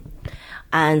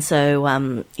 And so,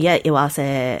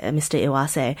 Mr.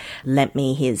 Iwase lent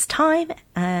me his time,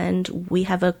 and we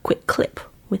have a quick clip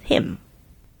with him.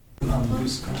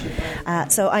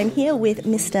 So I'm here with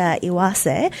Mr.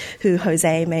 Iwase, who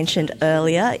Jose mentioned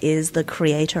earlier is the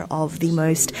creator of the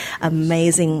most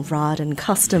amazing Raden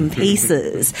custom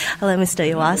pieces. Hello, Mr.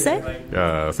 Iwase.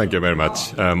 Thank you very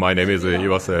much. My name is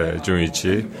Iwase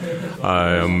Junichi.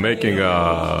 I am making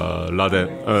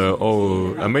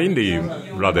mainly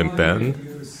Raden pen.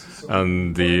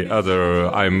 And the other,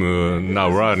 I'm now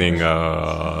running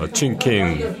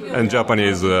Chinkin, and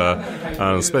Japanese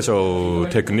special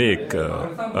technique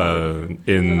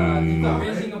in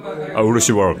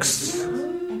Urushi Works.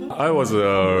 I was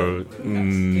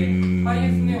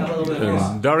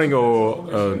during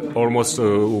almost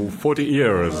 40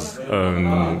 years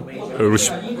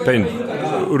Urushi painting.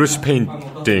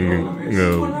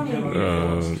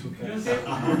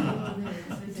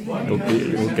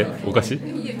 Okay.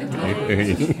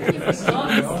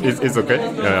 It's okay.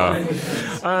 Yeah.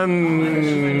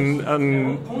 And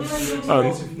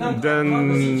then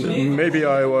maybe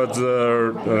I was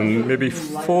maybe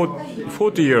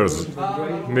 40 years.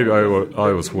 Maybe I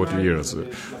was 40 years.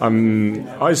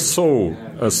 I saw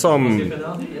some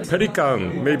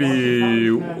pelican,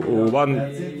 maybe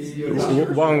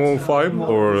 105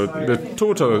 or the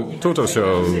total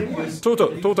shell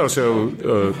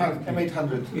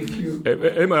M800.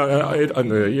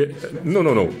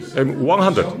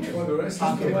 100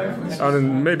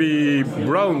 and maybe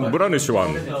brownish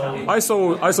one. I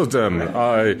saw them.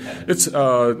 It's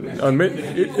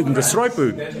the stripe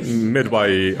made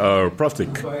by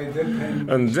plastic,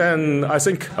 and then I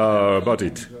think about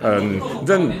it, and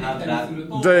then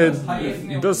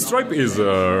the stripe is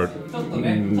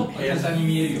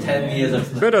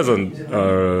better than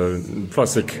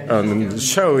plastic, and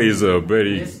shell is a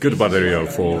very good material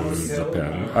for the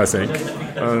pen, I think.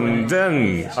 And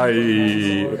then I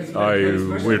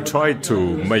will try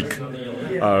to make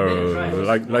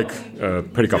like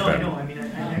Pelican pen.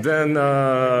 Then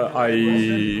I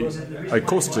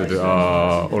costed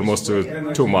almost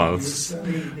 2 months,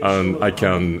 and I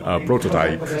can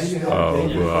prototype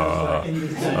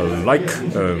like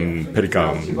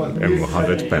Pelican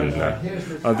M100 pen.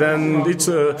 Then it's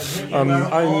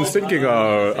I'm thinking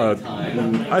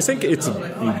I think it's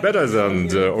better than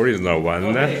the original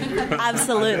one.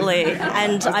 Absolutely,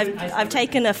 and I've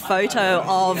taken a photo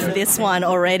of this one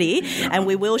already, and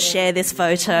we will share this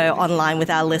photo online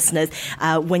with our listeners.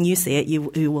 When you see it,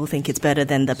 you will think it's better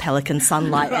than the Pelican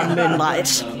Sunlight and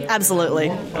Moonlight.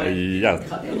 Absolutely. Yeah.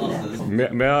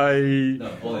 May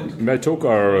I talk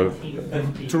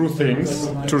two things?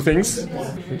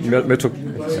 May I talk?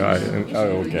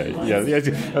 Okay.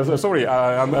 Yeah. Sorry.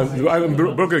 I'm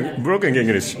broken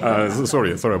English.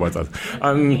 Sorry about that.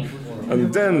 And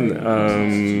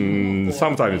then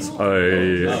sometimes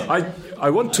I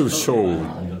want to show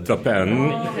the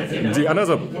pen,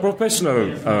 another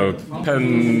professional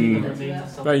pen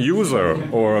user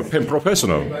or pen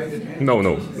professional. No.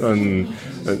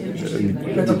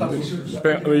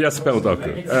 Yes, pen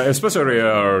otaku, especially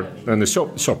the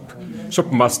shop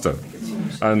master.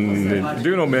 And do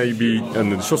you know maybe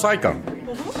Shosaikan?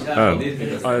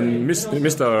 And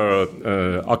Mr.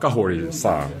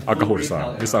 Akahori-san,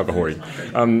 Mr. Akahori.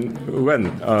 When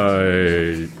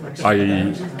I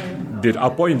did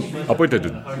appointed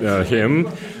him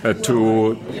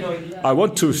to, I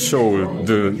want to show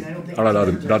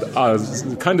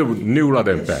that kind of new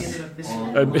Raden pen.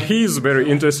 He's very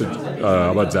interested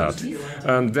about that.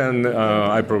 And then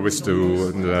I promised to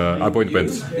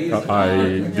appointment.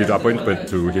 I did appointment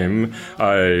to him.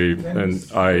 I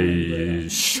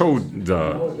showed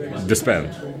this pen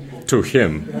to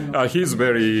him. He's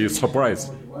very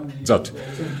surprised that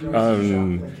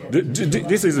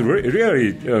this is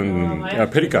really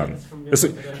Pelican. I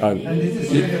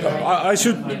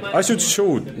should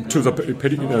show to the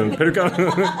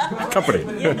Pelican company.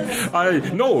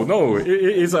 No,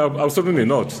 it's absolutely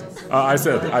not. I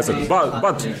said,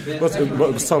 but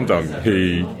sometimes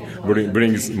he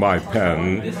brings my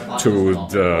pen to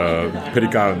the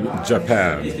Pelican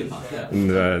Japan.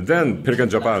 And then Pelican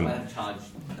Japan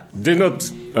did not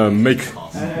make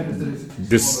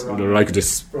this like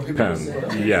this pen.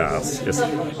 Yes.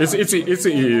 It's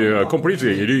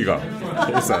completely illegal.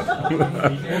 He said.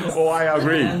 Oh, I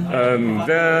agree. And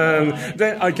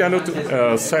then I cannot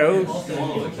sell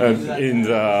in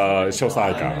the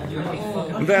Shosaika.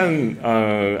 Then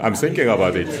I'm thinking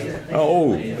about it. I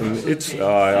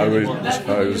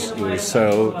will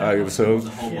sell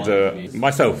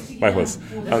my horse,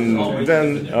 and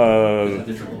then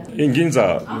in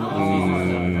Ginza,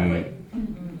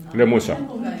 Remonsha.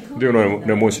 Do you know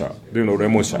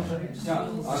Remonsha?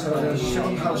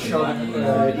 Second-hand shop in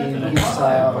Ginza,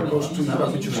 close to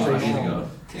Murakuchi Station.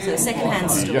 So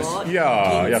second-hand store.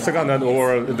 Yes. Second-hand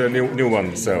or the new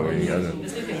one selling.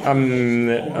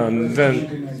 And then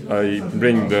I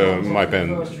bring my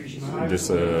pen.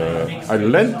 This I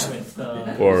lent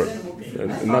or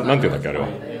なんていうんだっけあれは。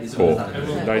こう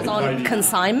It was on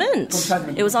consignment.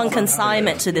 It was on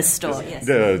consignment to this store. Yes.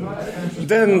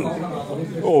 Then,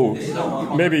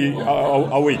 maybe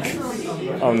a week,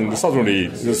 and suddenly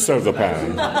serve the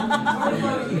pen.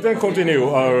 Then continue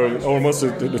almost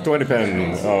 20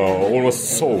 pen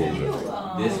almost sold.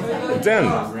 Then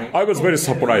I was very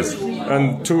surprised,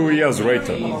 and 2 years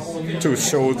later, to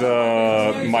show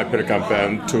my Pelican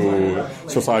pen to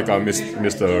Shosaika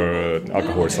Mr.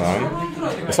 Akahori-san,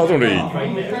 suddenly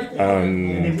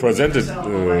presented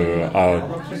a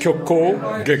Kyoko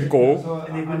Gekko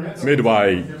made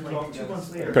by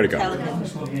Pelican.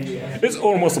 It's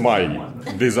almost my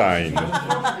design,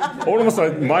 and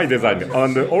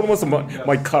almost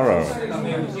my color.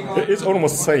 It's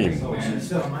almost same,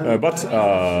 but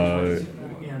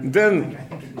then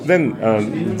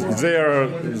they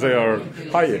are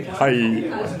higher.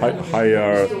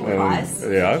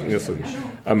 Yes.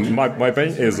 My pen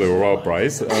is a raw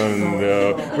price, and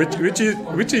which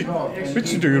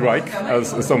do you like?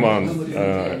 As someone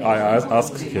I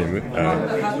asked him,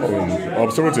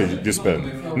 absolutely this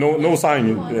pen. No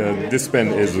sign. This pen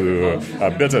is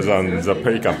better than the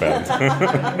Pelican pen.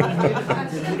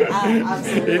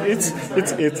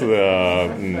 It's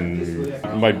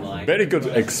my very good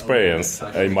experience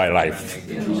in my life.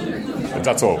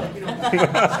 That's all.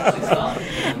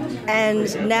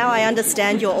 And now I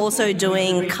understand you're also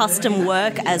doing custom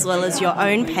work as well as your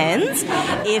own pens.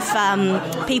 If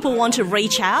people want to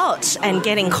reach out and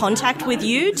get in contact with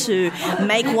you to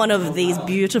make one of these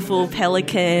beautiful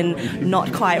Pelican,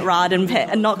 not quite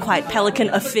Pelican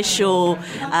official,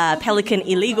 Pelican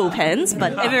illegal pens,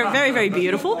 but very, very, very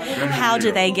beautiful, how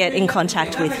do they get in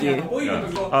contact with you?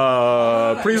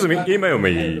 Please email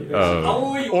me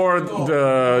or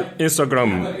the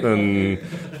Instagram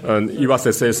and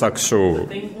Iwase Seisaku Show.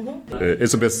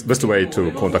 It's the best way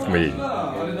to contact me.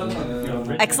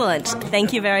 Excellent.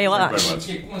 Thank you very much.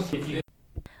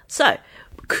 So,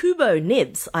 Kubo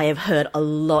nibs, I have heard a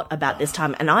lot about this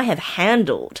time, and I have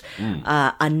handled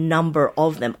a number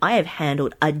of them. I have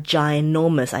handled a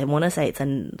ginormous, I want to say it's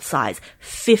a size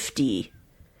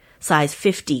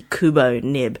 50 Kubo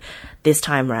nib this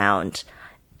time round.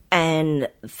 And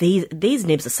these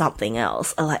nibs are something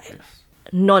else. Like,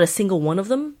 not a single one of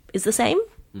them is the same.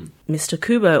 Mr.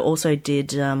 Kubo also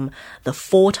did the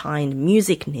 4-tined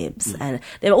music nibs, and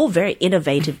they're all very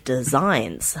innovative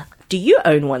designs. Do you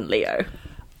own one, Leo?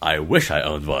 I wish I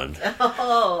owned one.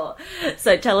 Oh,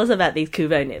 so tell us about these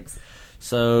Kubo nibs.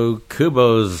 So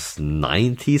Kubo's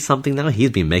 90-something now. He's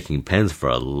been making pens for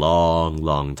a long,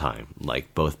 long time,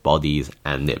 like both bodies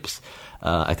and nibs.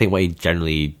 I think what he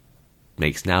generally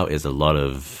makes now is a lot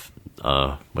of,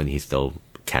 when he still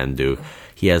can do,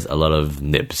 he has a lot of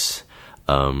nibs.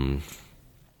 And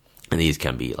these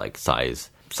can be like size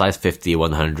 50,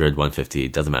 100, 150,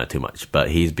 doesn't matter too much.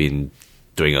 But he's been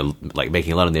doing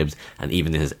making a lot of nibs, and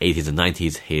even in his 80s and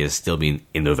 90s, he has still been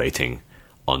innovating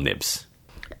on nibs.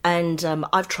 And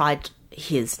I've tried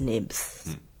his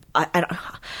nibs.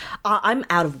 I'm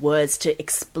out of words to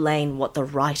explain what the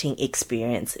writing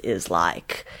experience is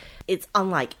like. It's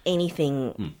unlike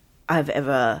anything I've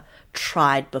ever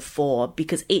tried before,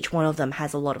 because each one of them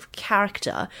has a lot of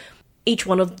character. Each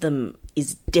one of them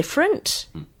is different.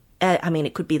 I mean,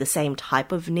 it could be the same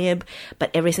type of nib, but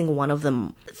every single one of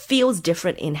them feels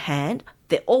different in hand.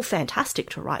 They're all fantastic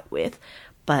to write with,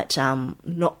 but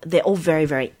they're all very,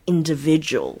 very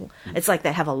individual. It's like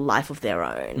they have a life of their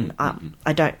own.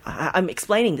 I'm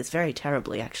explaining this very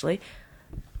terribly, actually.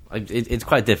 It's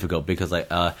quite difficult because,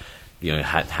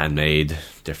 handmade,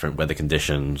 different weather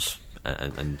conditions,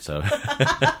 and so...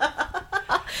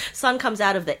 Sun comes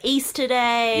out of the east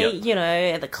today,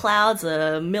 the clouds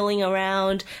are milling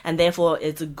around, and therefore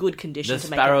it's a good condition to make it.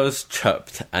 The sparrows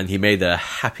chirped, and he made a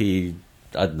happy,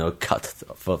 cut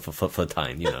for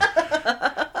Tine,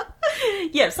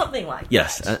 Yeah, something like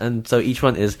Yes, that. and so each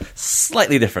one is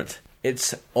slightly different.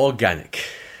 It's organic.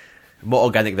 More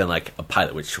organic than like a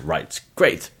pilot, which writes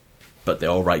great, but they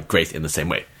all write great in the same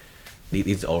way.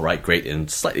 These all write great in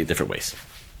slightly different ways.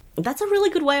 That's a really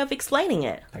good way of explaining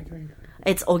it. Thank you.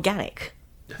 It's organic.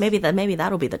 Yes. Maybe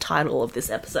that'll be the title of this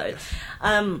episode.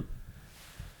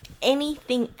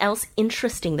 Anything else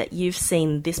interesting that you've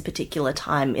seen this particular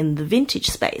time in the vintage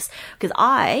space? Because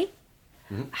I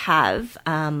have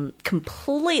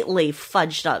completely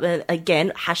fudged up,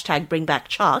 again, hashtag bring back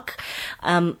Chuck,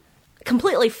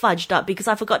 completely fudged up because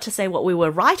I forgot to say what we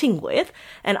were writing with,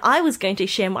 and I was going to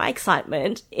share my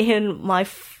excitement in my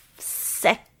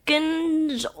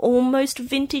second almost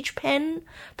vintage pen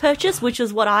purchase, which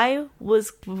is what I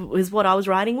was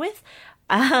writing with.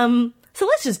 So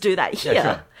let's just do that here.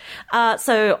 Yeah, sure.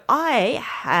 So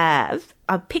I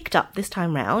picked up this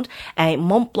time round a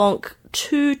Mont Blanc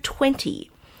 220,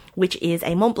 which is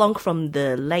a Mont Blanc from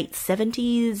the late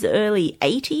 70s, early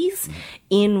 80s,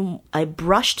 in a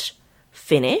brushed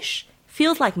finish.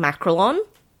 Feels like Macrolon,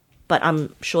 but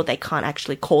I'm sure they can't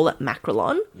actually call it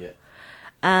Macrolon. Yeah.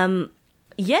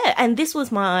 Yeah, and this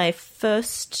was my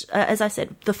first, as I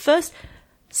said, the first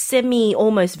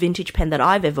almost vintage pen that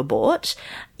I've ever bought.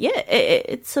 Yeah,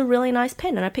 it's a really nice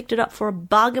pen, and I picked it up for a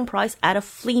bargain price at a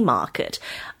flea market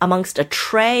amongst a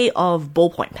tray of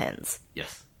ballpoint pens.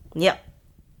 Yes. Yep.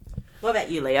 What about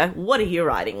you, Leo? What are you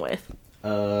writing with?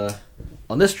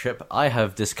 On this trip, I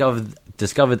have discovered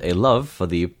a love for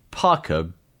the Parker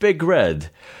Big Red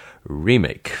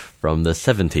remake from the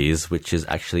 70s, which is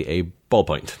actually a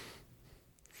ballpoint.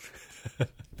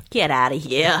 Get out of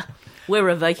here. We're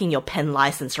revoking your pen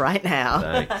license right now.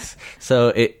 Thanks.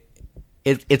 So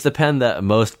it's a pen that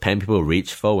most pen people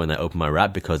reach for when I open my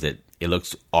wrap because it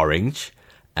looks orange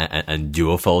and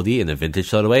dual foldy in a vintage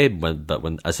sort of way. But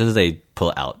as soon as they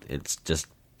pull it out, it's just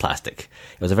plastic.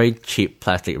 It was a very cheap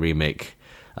plastic remake,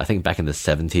 I think back in the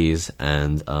 70s,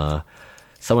 and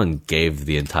someone gave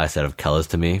the entire set of colors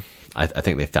to me. I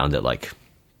think they found it like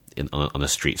on a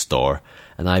street store,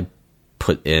 and I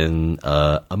put in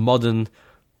a modern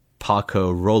Parker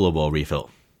rollerball refill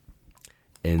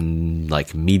in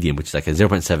like medium, which is like a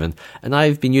 0.7, and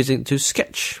I've been using it to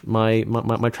sketch my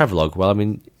travelogue while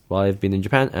I've been in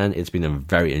Japan, and it's been a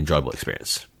very enjoyable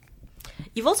experience.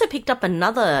 You've also picked up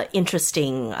another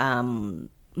interesting,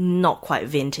 not quite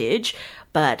vintage,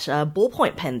 but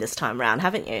ballpoint pen this time round,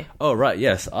 haven't you? Oh right,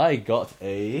 yes, I got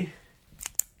a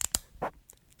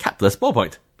capless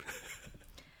ballpoint.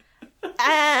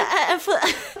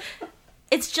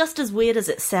 It's just as weird as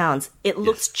it sounds. It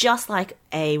looks just like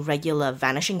a regular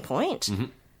vanishing point,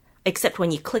 except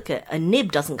when you click it, a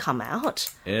nib doesn't come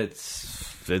out.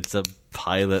 It's a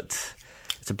pilot.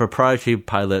 It's a proprietary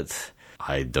pilot.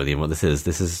 I don't even know what this is.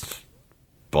 This is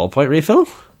ballpoint refill?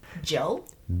 Gel?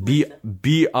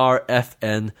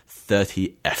 BRFN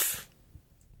 30F.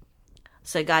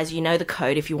 So guys, you know the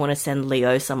code if you want to send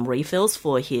Leo some refills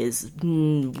for his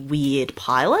weird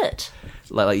pilot.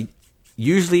 Like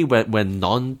usually when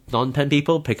non-pen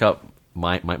people pick up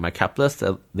my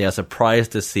capless, they are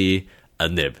surprised to see a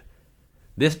nib.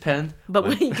 This pen, but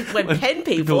when pen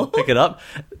people pick it up,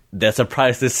 they're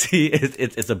surprised to see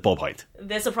it's a ballpoint.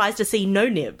 They're surprised to see no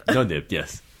nib. No nib,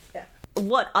 yes. Yeah.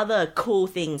 What other cool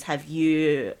things have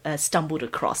you stumbled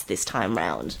across this time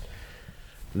round?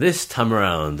 This time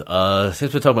around,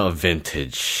 since we're talking about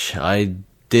vintage, I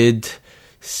did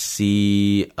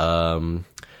see.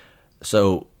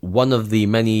 So one of the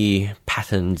many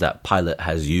patterns that Pilot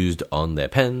has used on their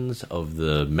pens of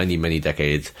the many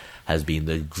decades has been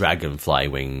the dragonfly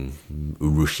wing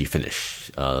urushi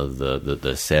finish,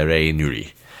 the serei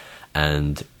nuri,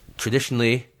 and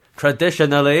traditionally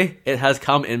it has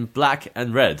come in black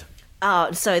and red.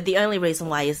 So the only reason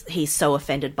why he's so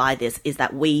offended by this is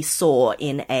that we saw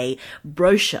in a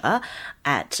brochure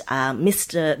at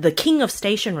the King of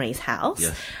Stationery's house,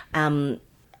 yes.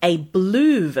 A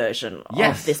blue version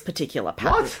yes. of this particular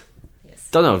pattern. What? Yes.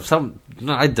 Don't know.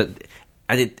 I don't,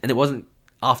 and it wasn't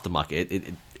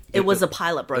aftermarket. It was a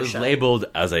pilot brochure. It was labeled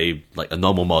as a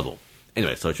normal model.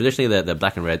 Anyway, so traditionally they're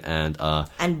black and red and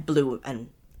blue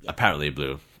and apparently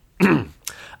blue.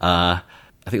 I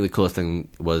think the coolest thing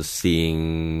was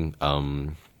seeing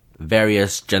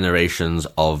various generations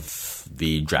of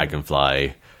the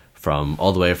dragonfly from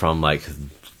all the way from like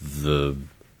the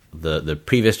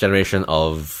previous generation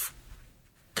of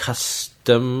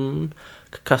custom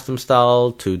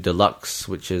style to deluxe,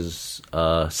 which is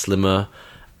slimmer,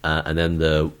 and then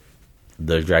the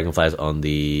dragonflies on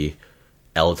the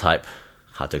L type.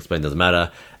 Hard to explain, doesn't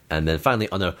matter. And then finally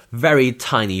on a very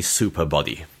tiny super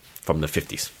body from the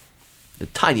 50s. The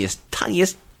tiniest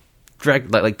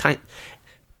drag, like tiny.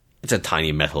 it's a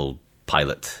tiny metal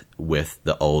pilot with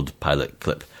the old pilot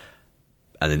clip,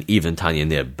 and an even tinier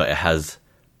nib, but it has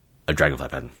a dragonfly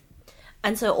pattern.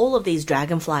 And so all of these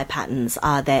dragonfly patterns,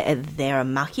 are they're a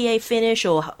maquillé finish,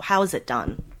 or how is it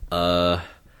done? I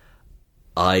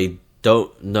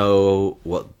don't know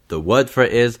what the word for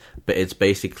it is, but it's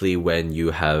basically when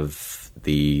you have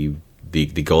the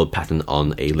gold pattern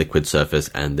on a liquid surface,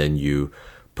 and then you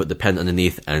put the pen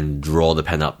underneath and draw the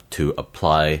pen up to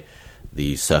apply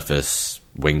the surface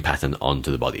wing pattern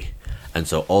onto the body. And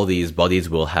so all these bodies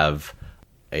will have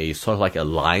a sort of like a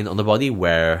line on the body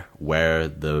where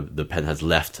the pen has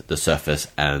left the surface,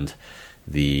 and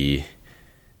the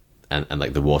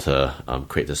water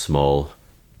creates a small,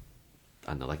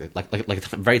 I don't know,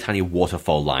 like a very tiny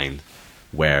waterfall line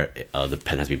where the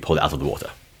pen has been pulled out of the water.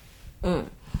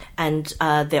 And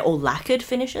they're all lacquered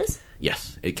finishes?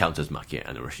 Yes, it counts as maquillé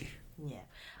and urushi. Yeah.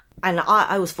 And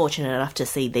I was fortunate enough to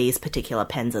see these particular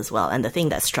pens as well. And the thing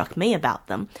that struck me about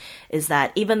them is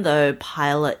that even though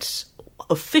Pilot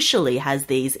officially has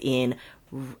these in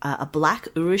a black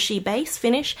urushi base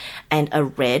finish and a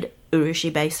red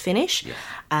urushi base finish, yes.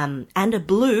 And a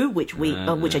blue, which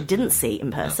I didn't see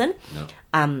in person.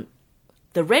 No.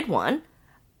 The red one,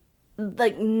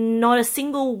 like, not a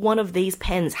single one of these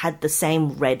pens had the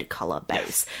same red color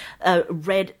base.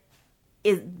 Yes.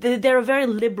 There are very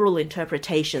liberal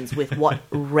interpretations with what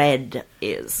red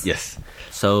is. Yes.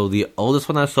 So the oldest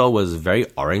one I saw was very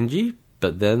orangey,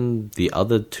 but then there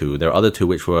are other two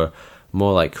which were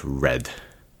more like red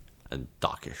and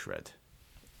darkish red.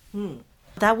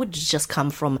 That would just come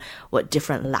from,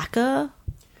 different lacquer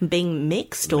being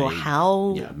mixed, or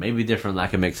how? Yeah, maybe different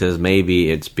lacquer mixes. Maybe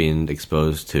it's been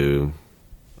exposed to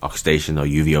oxidation or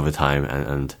UV over time,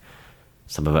 and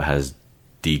some of it has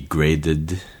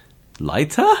degraded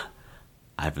lighter?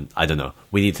 I don't know.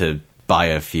 We need to buy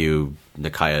a few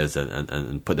Nakayas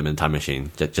and put them in a time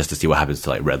machine just to see what happens to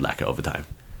like red lacquer over time.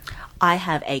 I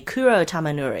have a Kuro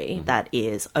Tamanuri that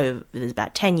is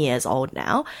about 10 years old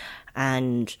now,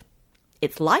 and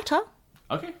it's lighter.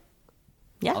 Okay.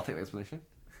 Yeah. I'll take the explanation.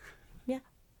 Yeah.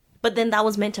 But then that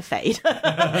was meant to fade.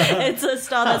 It's a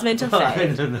style that's meant to fade.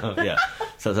 I don't know. Yeah.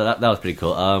 So that was pretty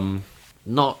cool.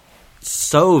 Not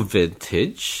so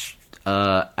vintage.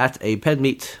 At a pen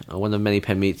meet, one of many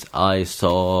pen meets, I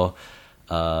saw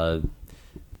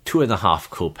 2.5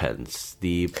 cool pens.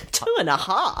 The 2.5?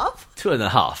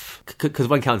 2.5, because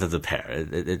one counts as a pair.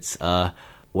 It's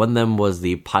one of them was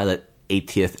the Pilot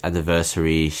 80th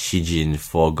anniversary Shijin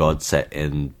 4 God set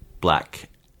in black,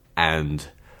 and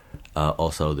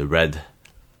also the red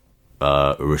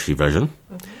urushi version.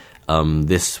 Mm-hmm.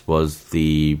 This was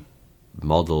the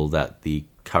model that the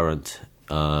current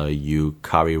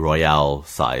Yukari Royale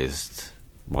sized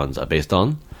ones are based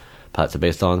on. Pilots are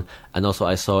based on. And also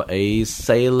I saw a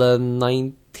Sailor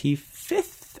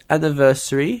 95th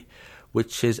anniversary,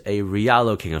 which is a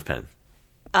Rialo King of Pen.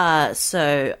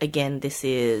 So again, this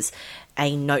is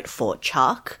a note for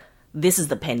Chuck. This is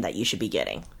the pen that you should be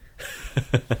getting.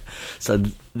 So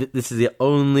this is the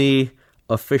only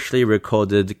officially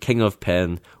recorded King of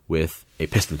Pen with a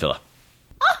piston filler.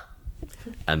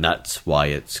 And that's why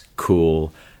it's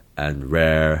cool and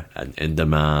rare and in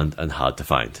demand and hard to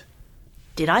find.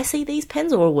 Did I see these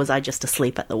pens, or was I just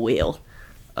asleep at the wheel?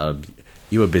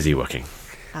 You were busy working.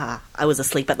 I was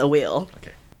asleep at the wheel.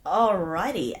 Okay.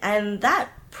 Alrighty, and that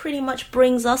pretty much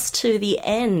brings us to the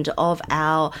end of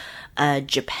our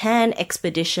Japan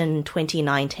Expedition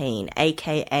 2019,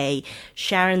 aka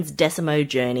Sharon's Decimo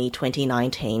Journey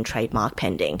 2019 trademark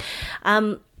pending.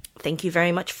 Thank you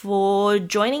very much for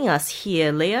joining us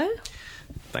here, Leo.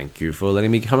 Thank you for letting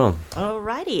me come on.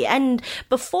 Alrighty, and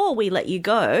before we let you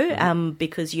go,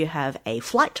 because you have a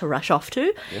flight to rush off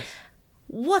to, Yes.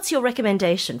 What's your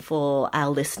recommendation for our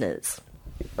listeners?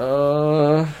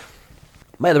 My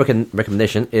other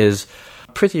recommendation is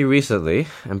pretty recently,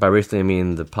 and by recently I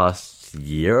mean the past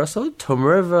year or so,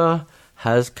 Tomoriva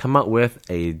has come out with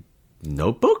a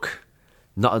notebook.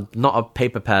 Not a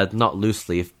paper pad, not loose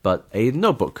leaf, but a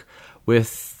notebook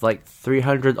with like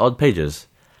 300 odd pages.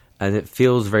 And it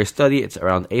feels very sturdy. It's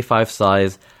around A5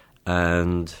 size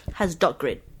and Has dot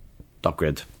grid.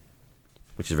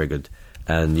 Which is very good.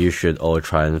 And you should all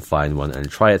try and find one and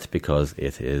try it, because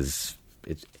it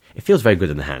feels very good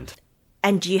in the hand.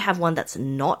 And do you have one that's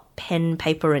not pen,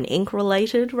 paper, and ink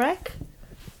related, Rek?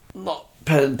 Not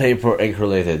pen, paper, ink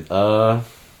related. No.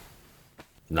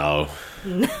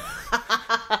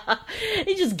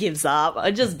 It just gives up.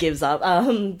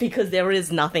 Because there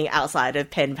is nothing outside of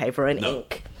pen, paper, and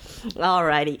ink.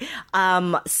 Alrighty.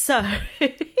 So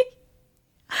it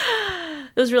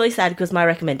was really sad because my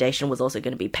recommendation was also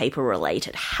going to be paper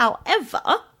related. However,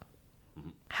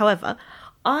 However,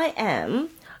 I am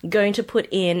going to put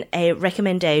in a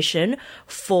recommendation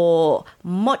for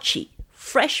mochi,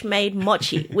 fresh made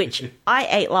mochi, which I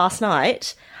ate last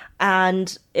night,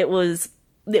 and it was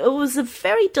a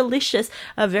very delicious,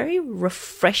 a very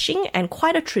refreshing, and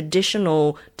quite a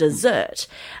traditional dessert.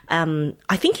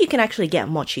 I think you can actually get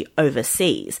mochi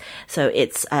overseas. So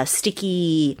it's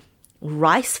sticky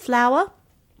rice flour,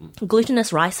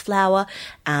 glutinous rice flour,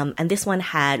 and this one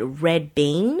had red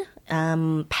bean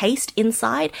paste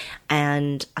inside,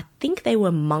 and I think they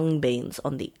were mung beans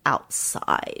on the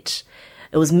outside.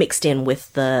 It was mixed in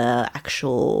with the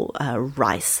actual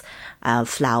rice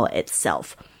flour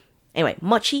itself. Anyway,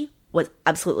 mochi was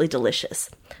absolutely delicious.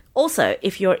 Also,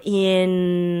 if you're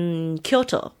in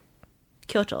Kyoto,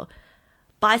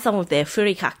 buy some of their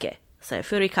furikake. So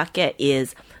furikake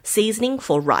is seasoning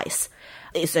for rice.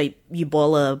 So you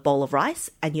boil a bowl of rice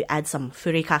and you add some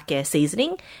furikake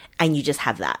seasoning and you just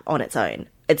have that on its own.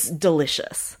 It's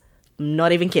delicious.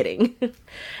 Not even kidding.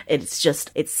 It's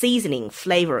seasoning,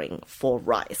 flavoring for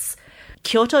rice.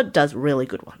 Kyoto does really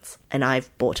good ones, and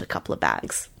I've bought a couple of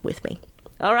bags with me.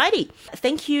 Alrighty.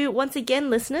 Thank you once again,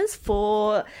 listeners,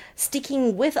 for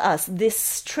sticking with us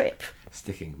this trip.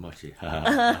 Sticking mochi.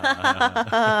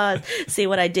 See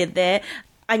what I did there?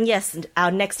 And yes,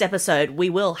 our next episode, we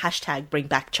will # bring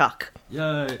back Chuck.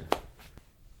 Yay.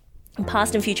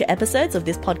 Past and future episodes of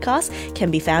this podcast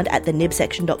can be found at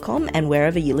thenibsection.com and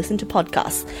wherever you listen to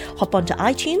podcasts. Hop onto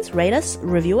iTunes, rate us,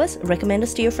 review us, recommend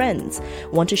us to your friends.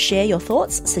 Want to share your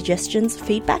thoughts, suggestions,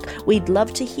 feedback? We'd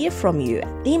love to hear from you.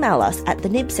 Email us at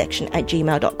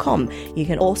thenibsection@gmail.com. You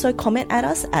can also comment at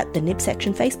us at the Nib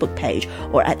Section Facebook page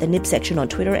or at the Nib Section on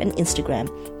Twitter and Instagram.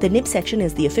 The Nib Section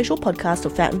is the official podcast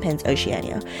of Fountain Pens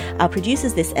Oceania. Our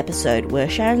producers this episode were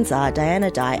Sharon Zah, Diana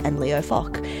Dye, and Leo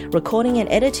Fock. Recording and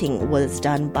editing was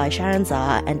done by Sharon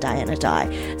Zah and Diana Dye.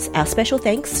 Our special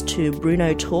thanks to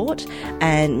Bruno Tort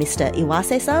and Mr.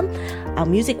 Iwase-san. Our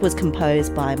music was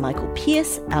composed by Michael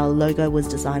Pierce. Our logo was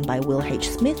designed by Will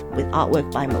H. Smith with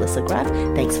artwork by Melissa Graff.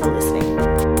 Thanks for listening.